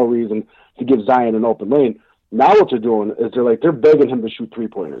there. There was no reason to give Zion an open lane. Now what they're doing is they're begging him to shoot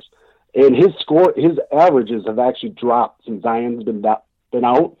 3-pointers. And his averages have actually dropped since Zion's been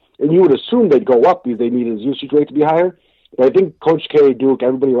out. And you would assume they'd go up because they need his usage rate to be higher. But I think Coach K, Duke,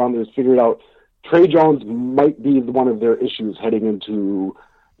 everybody around there has figured out Trey Jones might be one of their issues heading into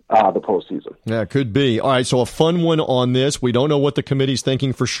the postseason. Yeah, could be. All right, so a fun one on this. We don't know what the committee's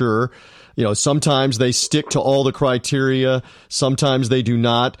thinking for sure. Sometimes they stick to all the criteria. Sometimes they do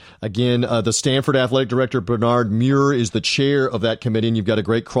not. Again, the Stanford Athletic Director, Bernard Muir, is the chair of that committee, and you've got a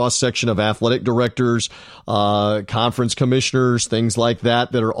great cross-section of athletic directors, conference commissioners, things like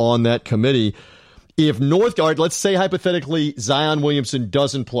that are on that committee. If let's say hypothetically Zion Williamson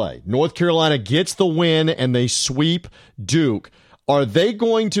doesn't play, North Carolina gets the win and they sweep Duke, are they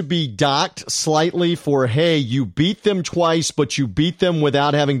going to be docked slightly for, hey, you beat them twice, but you beat them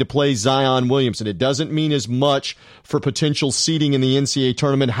without having to play Zion Williamson? It doesn't mean as much for potential seeding in the NCAA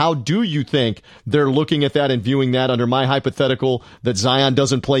tournament. How do you think they're looking at that and viewing that under my hypothetical that Zion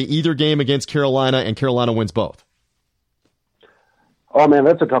doesn't play either game against Carolina and Carolina wins both? Oh, man,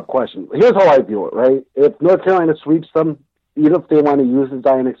 that's a tough question. Here's how I view it, right? If North Carolina sweeps them, even if they want to use the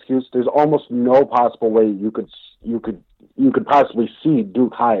Zion excuse, there's almost no possible way you could possibly seed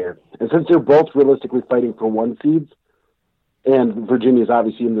Duke higher. And since they're both realistically fighting for 1 seeds, and Virginia's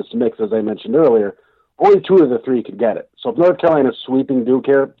obviously in this mix, as I mentioned earlier, only 2 of the 3 could get it. So if North Carolina's sweeping Duke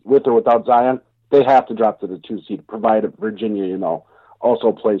here, with or without Zion, they have to drop to the 2 seed, provided Virginia,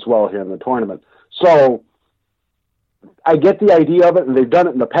 also plays well here in the tournament. So I get the idea of it, and they've done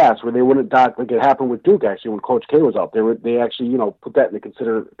it in the past where they wouldn't dock, like it happened with Duke actually when Coach K was out. They actually put that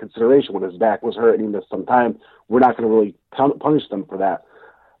into consideration when his back was hurt and he missed some time. We're not going to really punish them for that.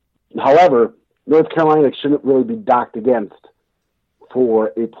 However, North Carolina shouldn't really be docked against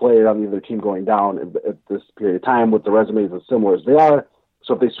for a player on the other team going down at this period of time with the resumes as similar as they are.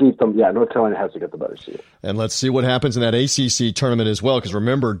 So if they sweep them, North Carolina has to get the better seed. And let's see what happens in that ACC tournament as well, because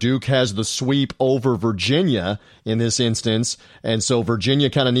remember, Duke has the sweep over Virginia in this instance, and so Virginia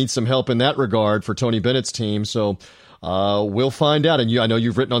kind of needs some help in that regard for Tony Bennett's team. So we'll find out. And I know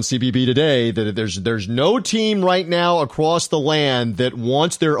you've written on CBB today that there's no team right now across the land that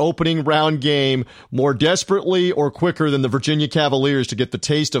wants their opening round game more desperately or quicker than the Virginia Cavaliers to get the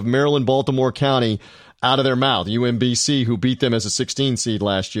taste of Maryland-Baltimore County out of their mouth. UMBC, who beat them as a 16 seed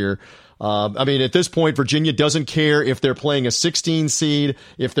last year. At this point, Virginia doesn't care if they're playing a 16 seed,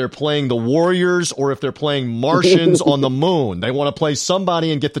 if they're playing the Warriors, or if they're playing Martians on the moon. They want to play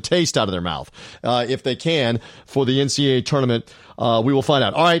somebody and get the taste out of their mouth, if they can, for the NCAA tournament. We will find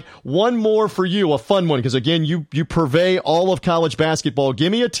out. All right, one more for you, a fun one, because again, you purvey all of college basketball.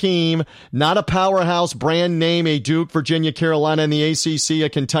 Give me a team, not a powerhouse brand name, a Duke, Virginia, Carolina in the ACC, a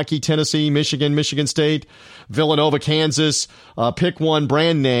Kentucky, Tennessee, Michigan, Michigan State, Villanova, Kansas. Pick one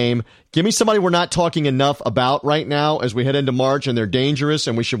brand name. Give me somebody we're not talking enough about right now as we head into March, and they're dangerous,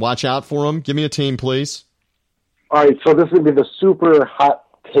 and we should watch out for them. Give me a team, please. All right, so this would be the super hot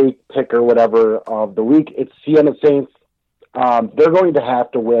take pick or whatever of the week. It's Siena Saints. They're going to have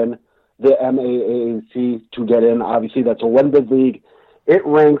to win the MAAC to get in. Obviously, that's a one-bid league. It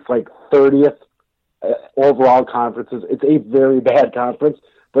ranks like 30th overall conferences. It's a very bad conference,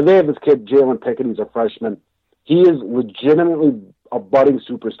 but they have this kid, Jalen Pickett. He's a freshman. He is legitimately a budding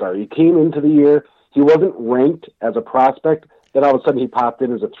superstar. He came into the year. He wasn't ranked as a prospect. Then all of a sudden he popped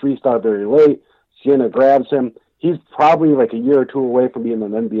in as a 3-star very late. Siena grabs him. He's probably like a year or 2 away from being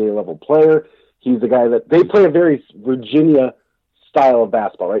an NBA-level player. He's the guy that they play a very Virginia style of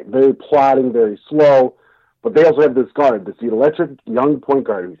basketball, right? Very plodding, very slow. But they also have this guard, this electric young point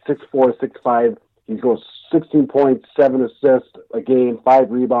guard. He's 6'4", 6'5". He goes 16 points, 7 assists a game,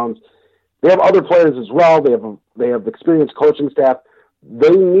 5 rebounds. They have other players as well. They have experienced coaching staff.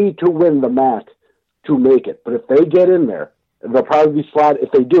 They need to win the MAC to make it. But if they get in there, they'll probably be slotted.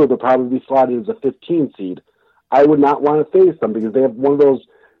 If they do, they'll probably be slotted as a 15 seed. I would not want to face them because they have one of those.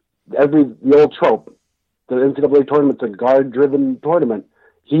 The old trope, the NCAA tournament's a guard-driven tournament.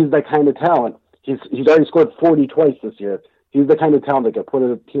 He's that kind of talent. He's already scored 40 twice this year. He's the kind of talent that can put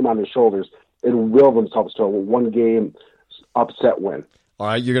a team on his shoulders and will themselves to a one-game upset win. All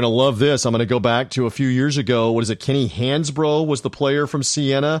right, you're going to love this. I'm going to go back to a few years ago. What is it? Kenny Hansbrough was the player from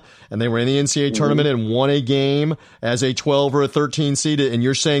Siena, and they were in the NCAA tournament and won a game as a 12 or a 13 seeded. And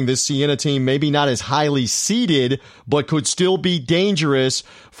you're saying this Siena team, maybe not as highly seeded, but could still be dangerous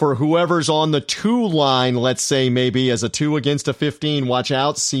for whoever's on the 2 line, let's say maybe as a 2 against a 15. Watch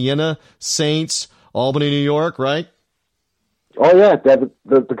out, Siena, Saints, Albany, New York, right? Oh, yeah.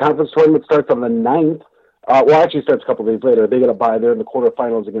 The conference tournament starts on the 9th. Actually starts a couple days later. They got to bye there in the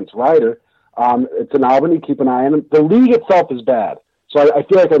quarterfinals against Rider. It's in Albany. Keep an eye on them. The league itself is bad. So I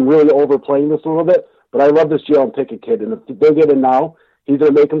feel like I'm really overplaying this a little bit, but I love this Jalen Pickett kid. And if they get in now, he's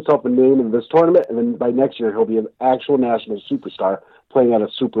going to make himself a name in this tournament, and then by next year, he'll be an actual national superstar playing at a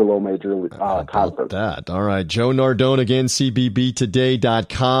super low major conference. That. All right. Joe Nardone again,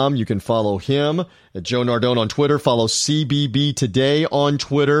 cbbtoday.com. You can follow him at Joe Nardone on Twitter. Follow CBB Today on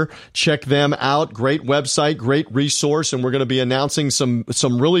Twitter. Check them out. Great website, great resource, and we're going to be announcing some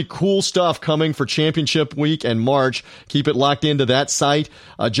really cool stuff coming for Championship Week and March. Keep it locked into that site.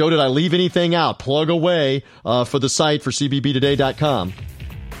 Joe, did I leave anything out? Plug away for the site for cbbtoday.com.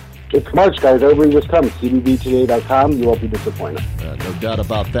 It's March, guys. Everybody just come. cbbtoday.com. You won't be disappointed. No doubt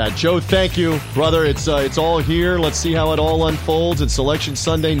about that. Joe, thank you, brother. It's all here. Let's see how it all unfolds. It's Selection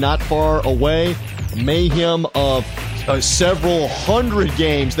Sunday, not far away. Mayhem of several hundred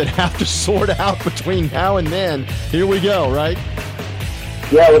games that have to sort out between now and then. Here we go, right?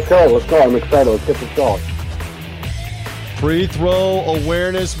 Yeah, let's go. I'm excited. Let's get this going. Free Throw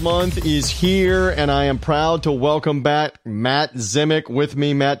Awareness Month is here, and I am proud to welcome back Matt Zemek with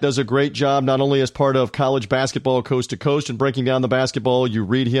me. Matt does a great job, not only as part of college basketball coast to coast and breaking down the basketball. You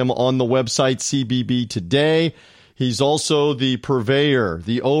read him on the website CBB Today. He's also the purveyor,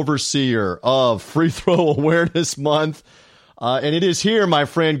 the overseer of Free Throw Awareness Month. And it is here, my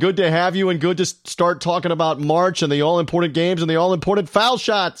friend. Good to have you, and good to start talking about March and the all-important games and the all-important foul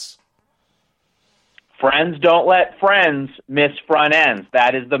shots. Friends don't let friends miss front ends.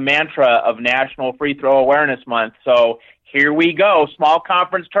 That is the mantra of National Free Throw Awareness Month. So here we go. Small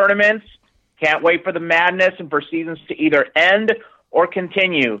conference tournaments. Can't wait for the madness and for seasons to either end or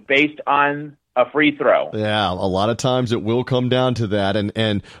continue based on a free throw. Yeah, a lot of times it will come down to that.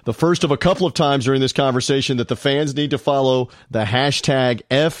 And the first of a couple of times during this conversation that the fans need to follow the hashtag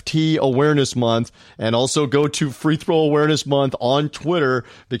FT Awareness Month, and also go to Free Throw Awareness Month on Twitter,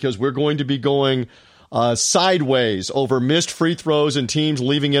 because we're going to be going sideways over missed free throws and teams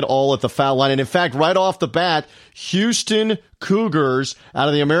leaving it all at the foul line. And in fact, right off the bat, Houston Cougars out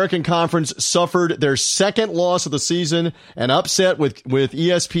of the American Conference suffered their second loss of the season, an upset with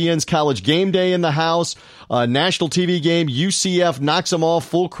ESPN's College Game Day in the house, national TV game. UCF knocks them off.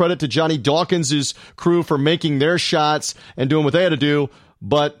 Full credit to Johnny Dawkins' crew for making their shots and doing what they had to do.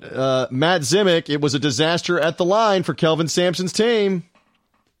 But Matt Zemek, it was a disaster at the line for Kelvin Sampson's team.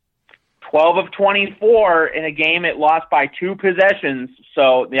 12 of 24 in a game it lost by 2 possessions.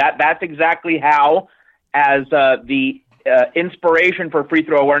 So that's exactly how, as the inspiration for Free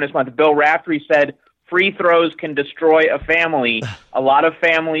Throw Awareness Month, Bill Raftery said, free throws can destroy a family. A lot of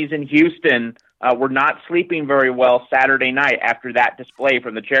families in Houston were not sleeping very well Saturday night after that display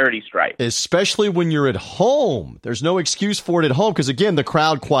from the charity stripe. Especially when you're at home. There's no excuse for it at home because, again, the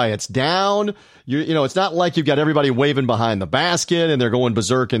crowd quiets down. You know, it's not like you've got everybody waving behind the basket and they're going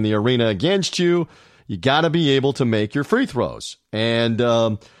berserk in the arena against you. You got to be able to make your free throws. And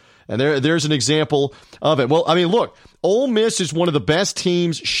there's an example of it. Well, I mean, look, Ole Miss is one of the best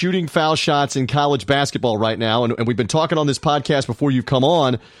teams shooting foul shots in college basketball right now. And we've been talking on this podcast before you've come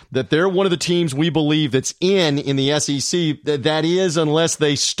on that they're one of the teams we believe that's in the SEC. That is, unless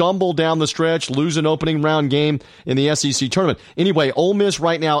they stumble down the stretch, lose an opening round game in the SEC tournament. Anyway, Ole Miss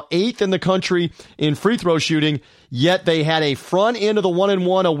right now 8th in the country in free throw shooting. Yet they had a front end of the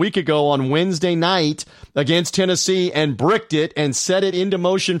 1-1 a week ago on Wednesday night against Tennessee and bricked it and set it into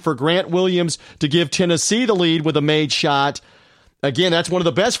motion for Grant Williams to give Tennessee the lead with a made shot. Again, that's one of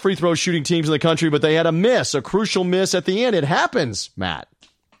the best free throw shooting teams in the country, but they had a crucial miss at the end. It happens, Matt.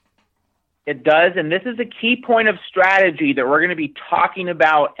 It does, and this is a key point of strategy that we're going to be talking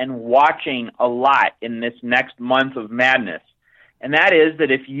about and watching a lot in this next month of madness. And that is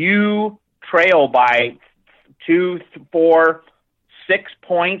that if you trail by 2, 4, 6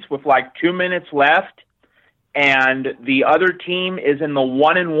 points with like 2 minutes left, and the other team is in the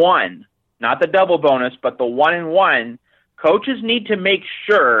 1-1, not the double bonus, but the 1-1, coaches need to make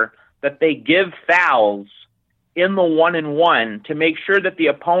sure that they give fouls in the 1-1 to make sure that the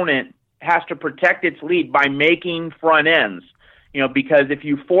opponent has to protect its lead by making front ends. You know, because if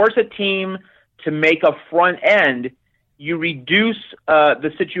you force a team to make a front end, you reduce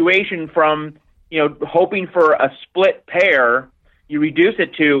the situation from hoping for a split pair, you reduce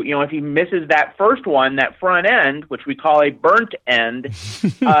it to, if he misses that first one, that front end, which we call a burnt end,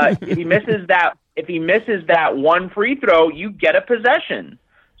 if he misses that one free throw, you get a possession.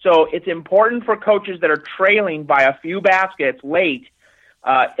 So it's important for coaches that are trailing by a few baskets late,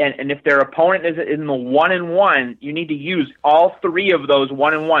 and if their opponent is in the 1-and-1, you need to use all three of those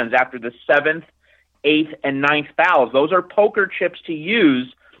 1-and-1s after the 7th, 8th, and 9th fouls. Those are poker chips to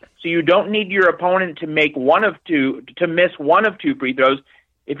use. So you don't need your opponent to miss one of two free throws.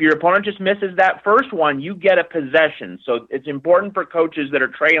 If your opponent just misses that first one, you get a possession. So it's important for coaches that are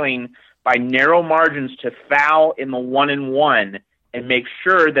trailing by narrow margins to foul in the 1-and-1 and make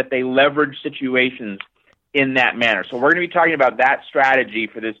sure that they leverage situations in that manner. So we're going to be talking about that strategy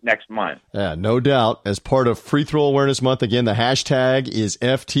for this next month. Yeah, no doubt. As part of Free Throw Awareness Month, again, the hashtag is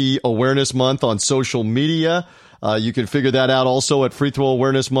FT Awareness Month on social media. You can figure that out also at Free Throw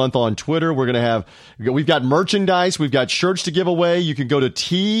Awareness Month on Twitter. We've got merchandise. We've got shirts to give away. You can go to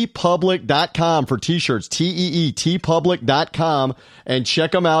teepublic.com for t-shirts, teepublic.com, and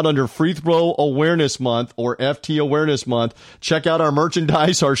check them out under Free Throw Awareness Month or FT Awareness Month. Check out our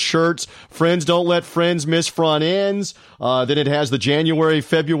merchandise, our shirts. Friends Don't Let Friends Miss Front Ends. Then it has the January,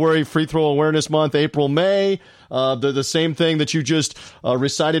 February Free Throw Awareness Month, April, May. The same thing that you just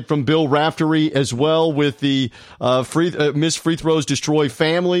recited from Bill Raftery as well with the Miss Free Throws Destroy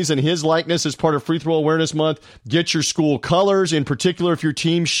Families and his likeness as part of Free Throw Awareness Month. Get your school colors, in particular if your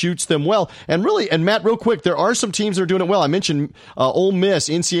team shoots them well. And Matt, real quick, there are some teams that are doing it well. I mentioned Ole Miss,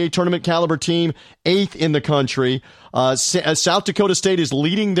 NCAA tournament caliber team, 8th in the country. South Dakota State is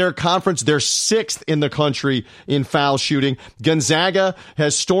leading their conference. They're 6th in the country in foul shooting. Gonzaga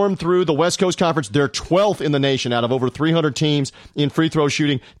has stormed through the West Coast Conference. They're 12th in the nation out of over 300 teams in free throw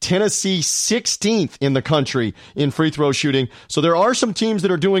shooting. Tennessee, 16th in the country in free throw shooting. So there are some teams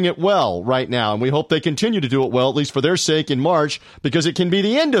that are doing it well right now, and we hope they continue to do it well, at least for their sake in March, because it can be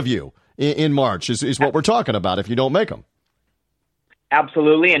the end of you in March is what we're talking about if you don't make them.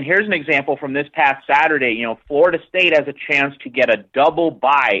 Absolutely, and here's an example from this past Saturday. Florida State has a chance to get a double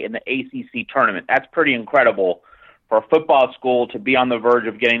bye in the ACC tournament. That's pretty incredible for a football school to be on the verge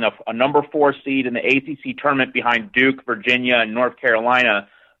of getting a number 4 seed in the ACC tournament behind Duke, Virginia, and North Carolina.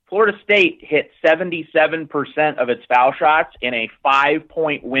 Florida State hit 77% of its foul shots in a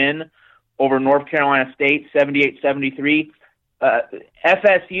 5-point win over North Carolina State, 78-73.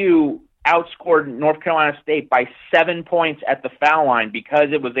 FSU outscored North Carolina State by 7 points at the foul line because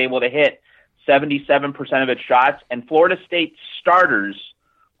it was able to hit 77% of its shots, and Florida State starters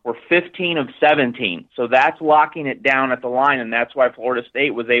were 15 of 17. So that's locking it down at the line, and that's why Florida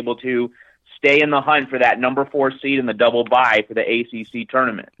State was able to stay in the hunt for that number 4 seed in the double bye for the ACC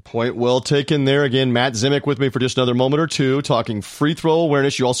tournament. Point well taken there. Again, Matt Zemek with me for just another moment or two, talking free throw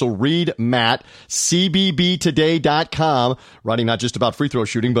awareness. You also read Matt, cbbtoday.com, writing not just about free throw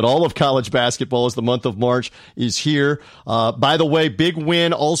shooting, but all of college basketball as the month of March is here. By the way, big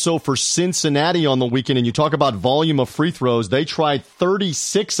win also for Cincinnati on the weekend. And you talk about volume of free throws. They tried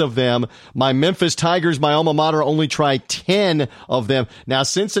 36 of them. My Memphis Tigers, my alma mater, only tried 10 of them. Now,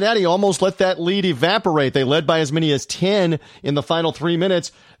 Cincinnati almost let that lead evaporate. They led by as many as 10 in the final 3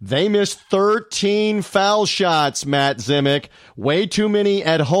 minutes. They missed 13 foul shots, Matt Zemek. Way too many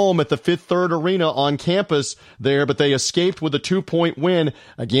at home at the Fifth Third Arena on campus there, but they escaped with a 2-point win.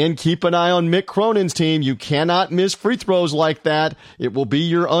 Again, keep an eye on Mick Cronin's team. You cannot miss free throws like that. It will be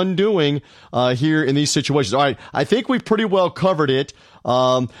your undoing here in these situations. All right, I think we've pretty well covered it.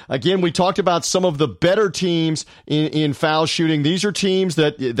 Again, we talked about some of the better teams in foul shooting. These are teams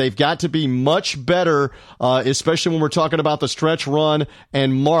that they've got to be much better, especially when we're talking about the stretch run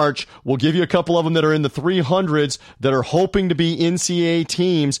and March. We'll give you a couple of them that are in the 300s that are hoping to be NCAA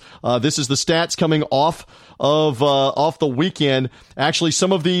teams. This is the stats coming off the weekend. Actually,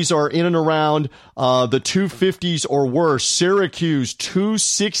 some of these are in and around the 250s or worse. Syracuse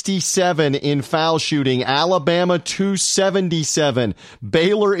 267 in foul shooting. Alabama 277.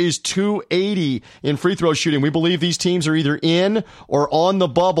 Baylor is 280 in free throw shooting. We believe these teams are either in or on the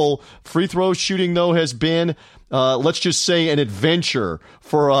bubble. Free throw shooting, though, has been let's just say an adventure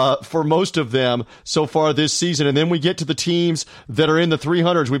for most of them so far this season. And then we get to the teams that are in the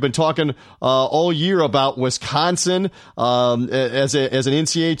 300s. We've been talking all year about Wisconsin as an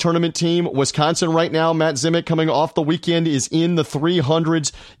NCAA tournament team. Wisconsin right now, Matt Zemek, coming off the weekend, is in the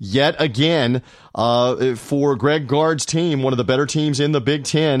 300s yet again for Greg Gard's team, one of the better teams in the Big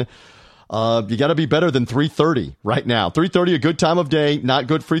Ten. You got to be better than 330 right now. 330, a good time of day, not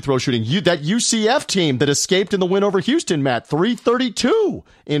good free throw shooting. That UCF team that escaped in the win over Houston, Matt, 332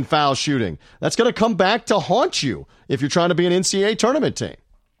 in foul shooting. That's going to come back to haunt you if you're trying to be an NCAA tournament team.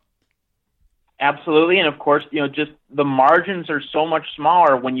 Absolutely. And of course, just the margins are so much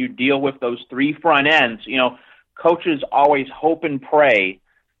smaller when you deal with those 3 front ends. Coaches always hope and pray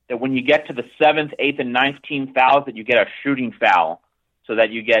that when you get to the 7th, 8th, and 9th team fouls, that you get a shooting foul so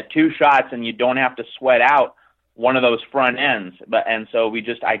that you get 2 shots and you don't have to sweat out one of those front ends. So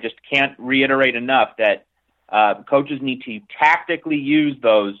I just can't reiterate enough that coaches need to tactically use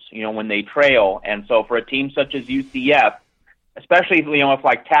those, when they trail. And so for a team such as UCF, especially if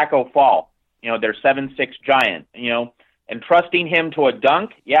like Taco Fall, they're 7'6" giant, and trusting him to a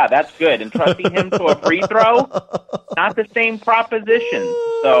dunk, yeah, that's good. And trusting him to a free throw, not the same proposition.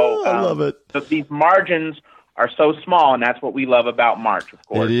 So I love it. But these margins are so small, and that's what we love about March, of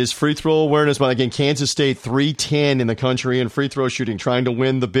course. It is free throw awareness month. Again, Kansas State 310 in the country in free throw shooting, trying to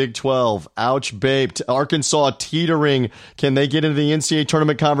win the Big 12. Ouch, babe. Arkansas teetering. Can they get into the NCAA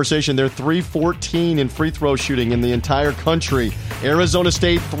tournament conversation? They're 314 in free throw shooting in the entire country. Arizona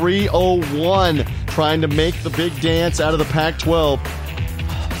State 301, trying to make the big dance out of the Pac-12.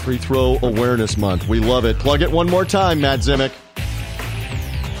 Free throw awareness month. We love it. Plug it one more time, Matt Zemek.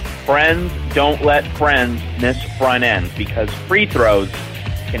 Friends don't let friends miss front ends, because free throws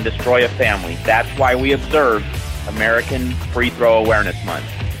can destroy a family. That's why we observe American Free Throw Awareness Month.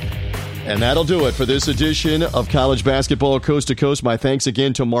 And that'll do it for this edition of College Basketball Coast to Coast. My thanks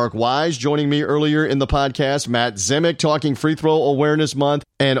again to Mark Wise joining me earlier in the podcast, Matt Zemek talking Free Throw Awareness Month,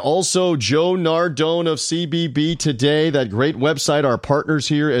 and also Joe Nardone of CBB Today, that great website, our partners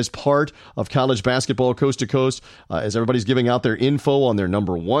here as part of College Basketball Coast to Coast, as everybody's giving out their info on their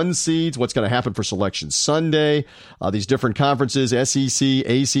number 1 seeds, what's going to happen for Selection Sunday, these different conferences, SEC,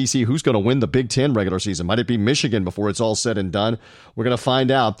 ACC, who's going to win the Big Ten regular season. Might it be Michigan before it's all said and done? We're going to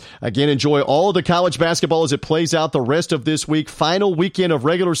find out. Again, enjoy all of the college basketball as it plays out the rest of this week. Final weekend of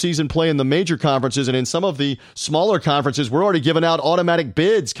regular season play in the major conferences, and in some of the smaller conferences, we're already giving out automatic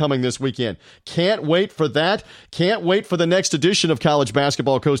bids coming this weekend. Can't wait for that. Can't wait for the next edition of College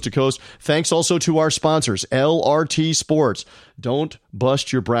Basketball Coast to Coast. Thanks also to our sponsors, LRT Sports. Don't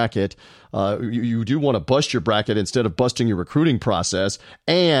bust your bracket. You do want to bust your bracket instead of busting your recruiting process.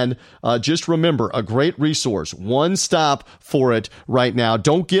 And just remember, a great resource, one stop for it right now.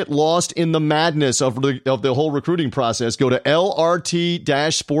 Don't get lost in the madness of the whole recruiting process. Go to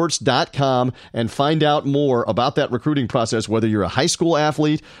lrt-sports.com and find out more about that recruiting process, whether you're a high school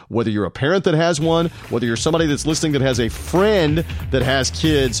athlete, whether you're a parent that has one, whether you're somebody that's listening that has a friend that has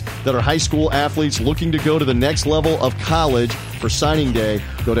kids that are high school athletes looking to go to the next level of college for signing day.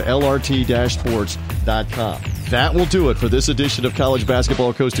 Go to lrt-sports.com. That will do it for this edition of College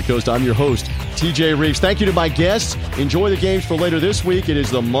Basketball Coast to Coast. I'm your host, TJ Reeves. Thank you to my guests. Enjoy the games for later this week. It is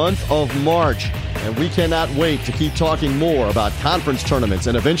the month of March, and we cannot wait to keep talking more about conference tournaments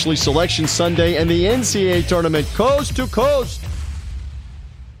and eventually Selection Sunday and the NCAA tournament coast to coast.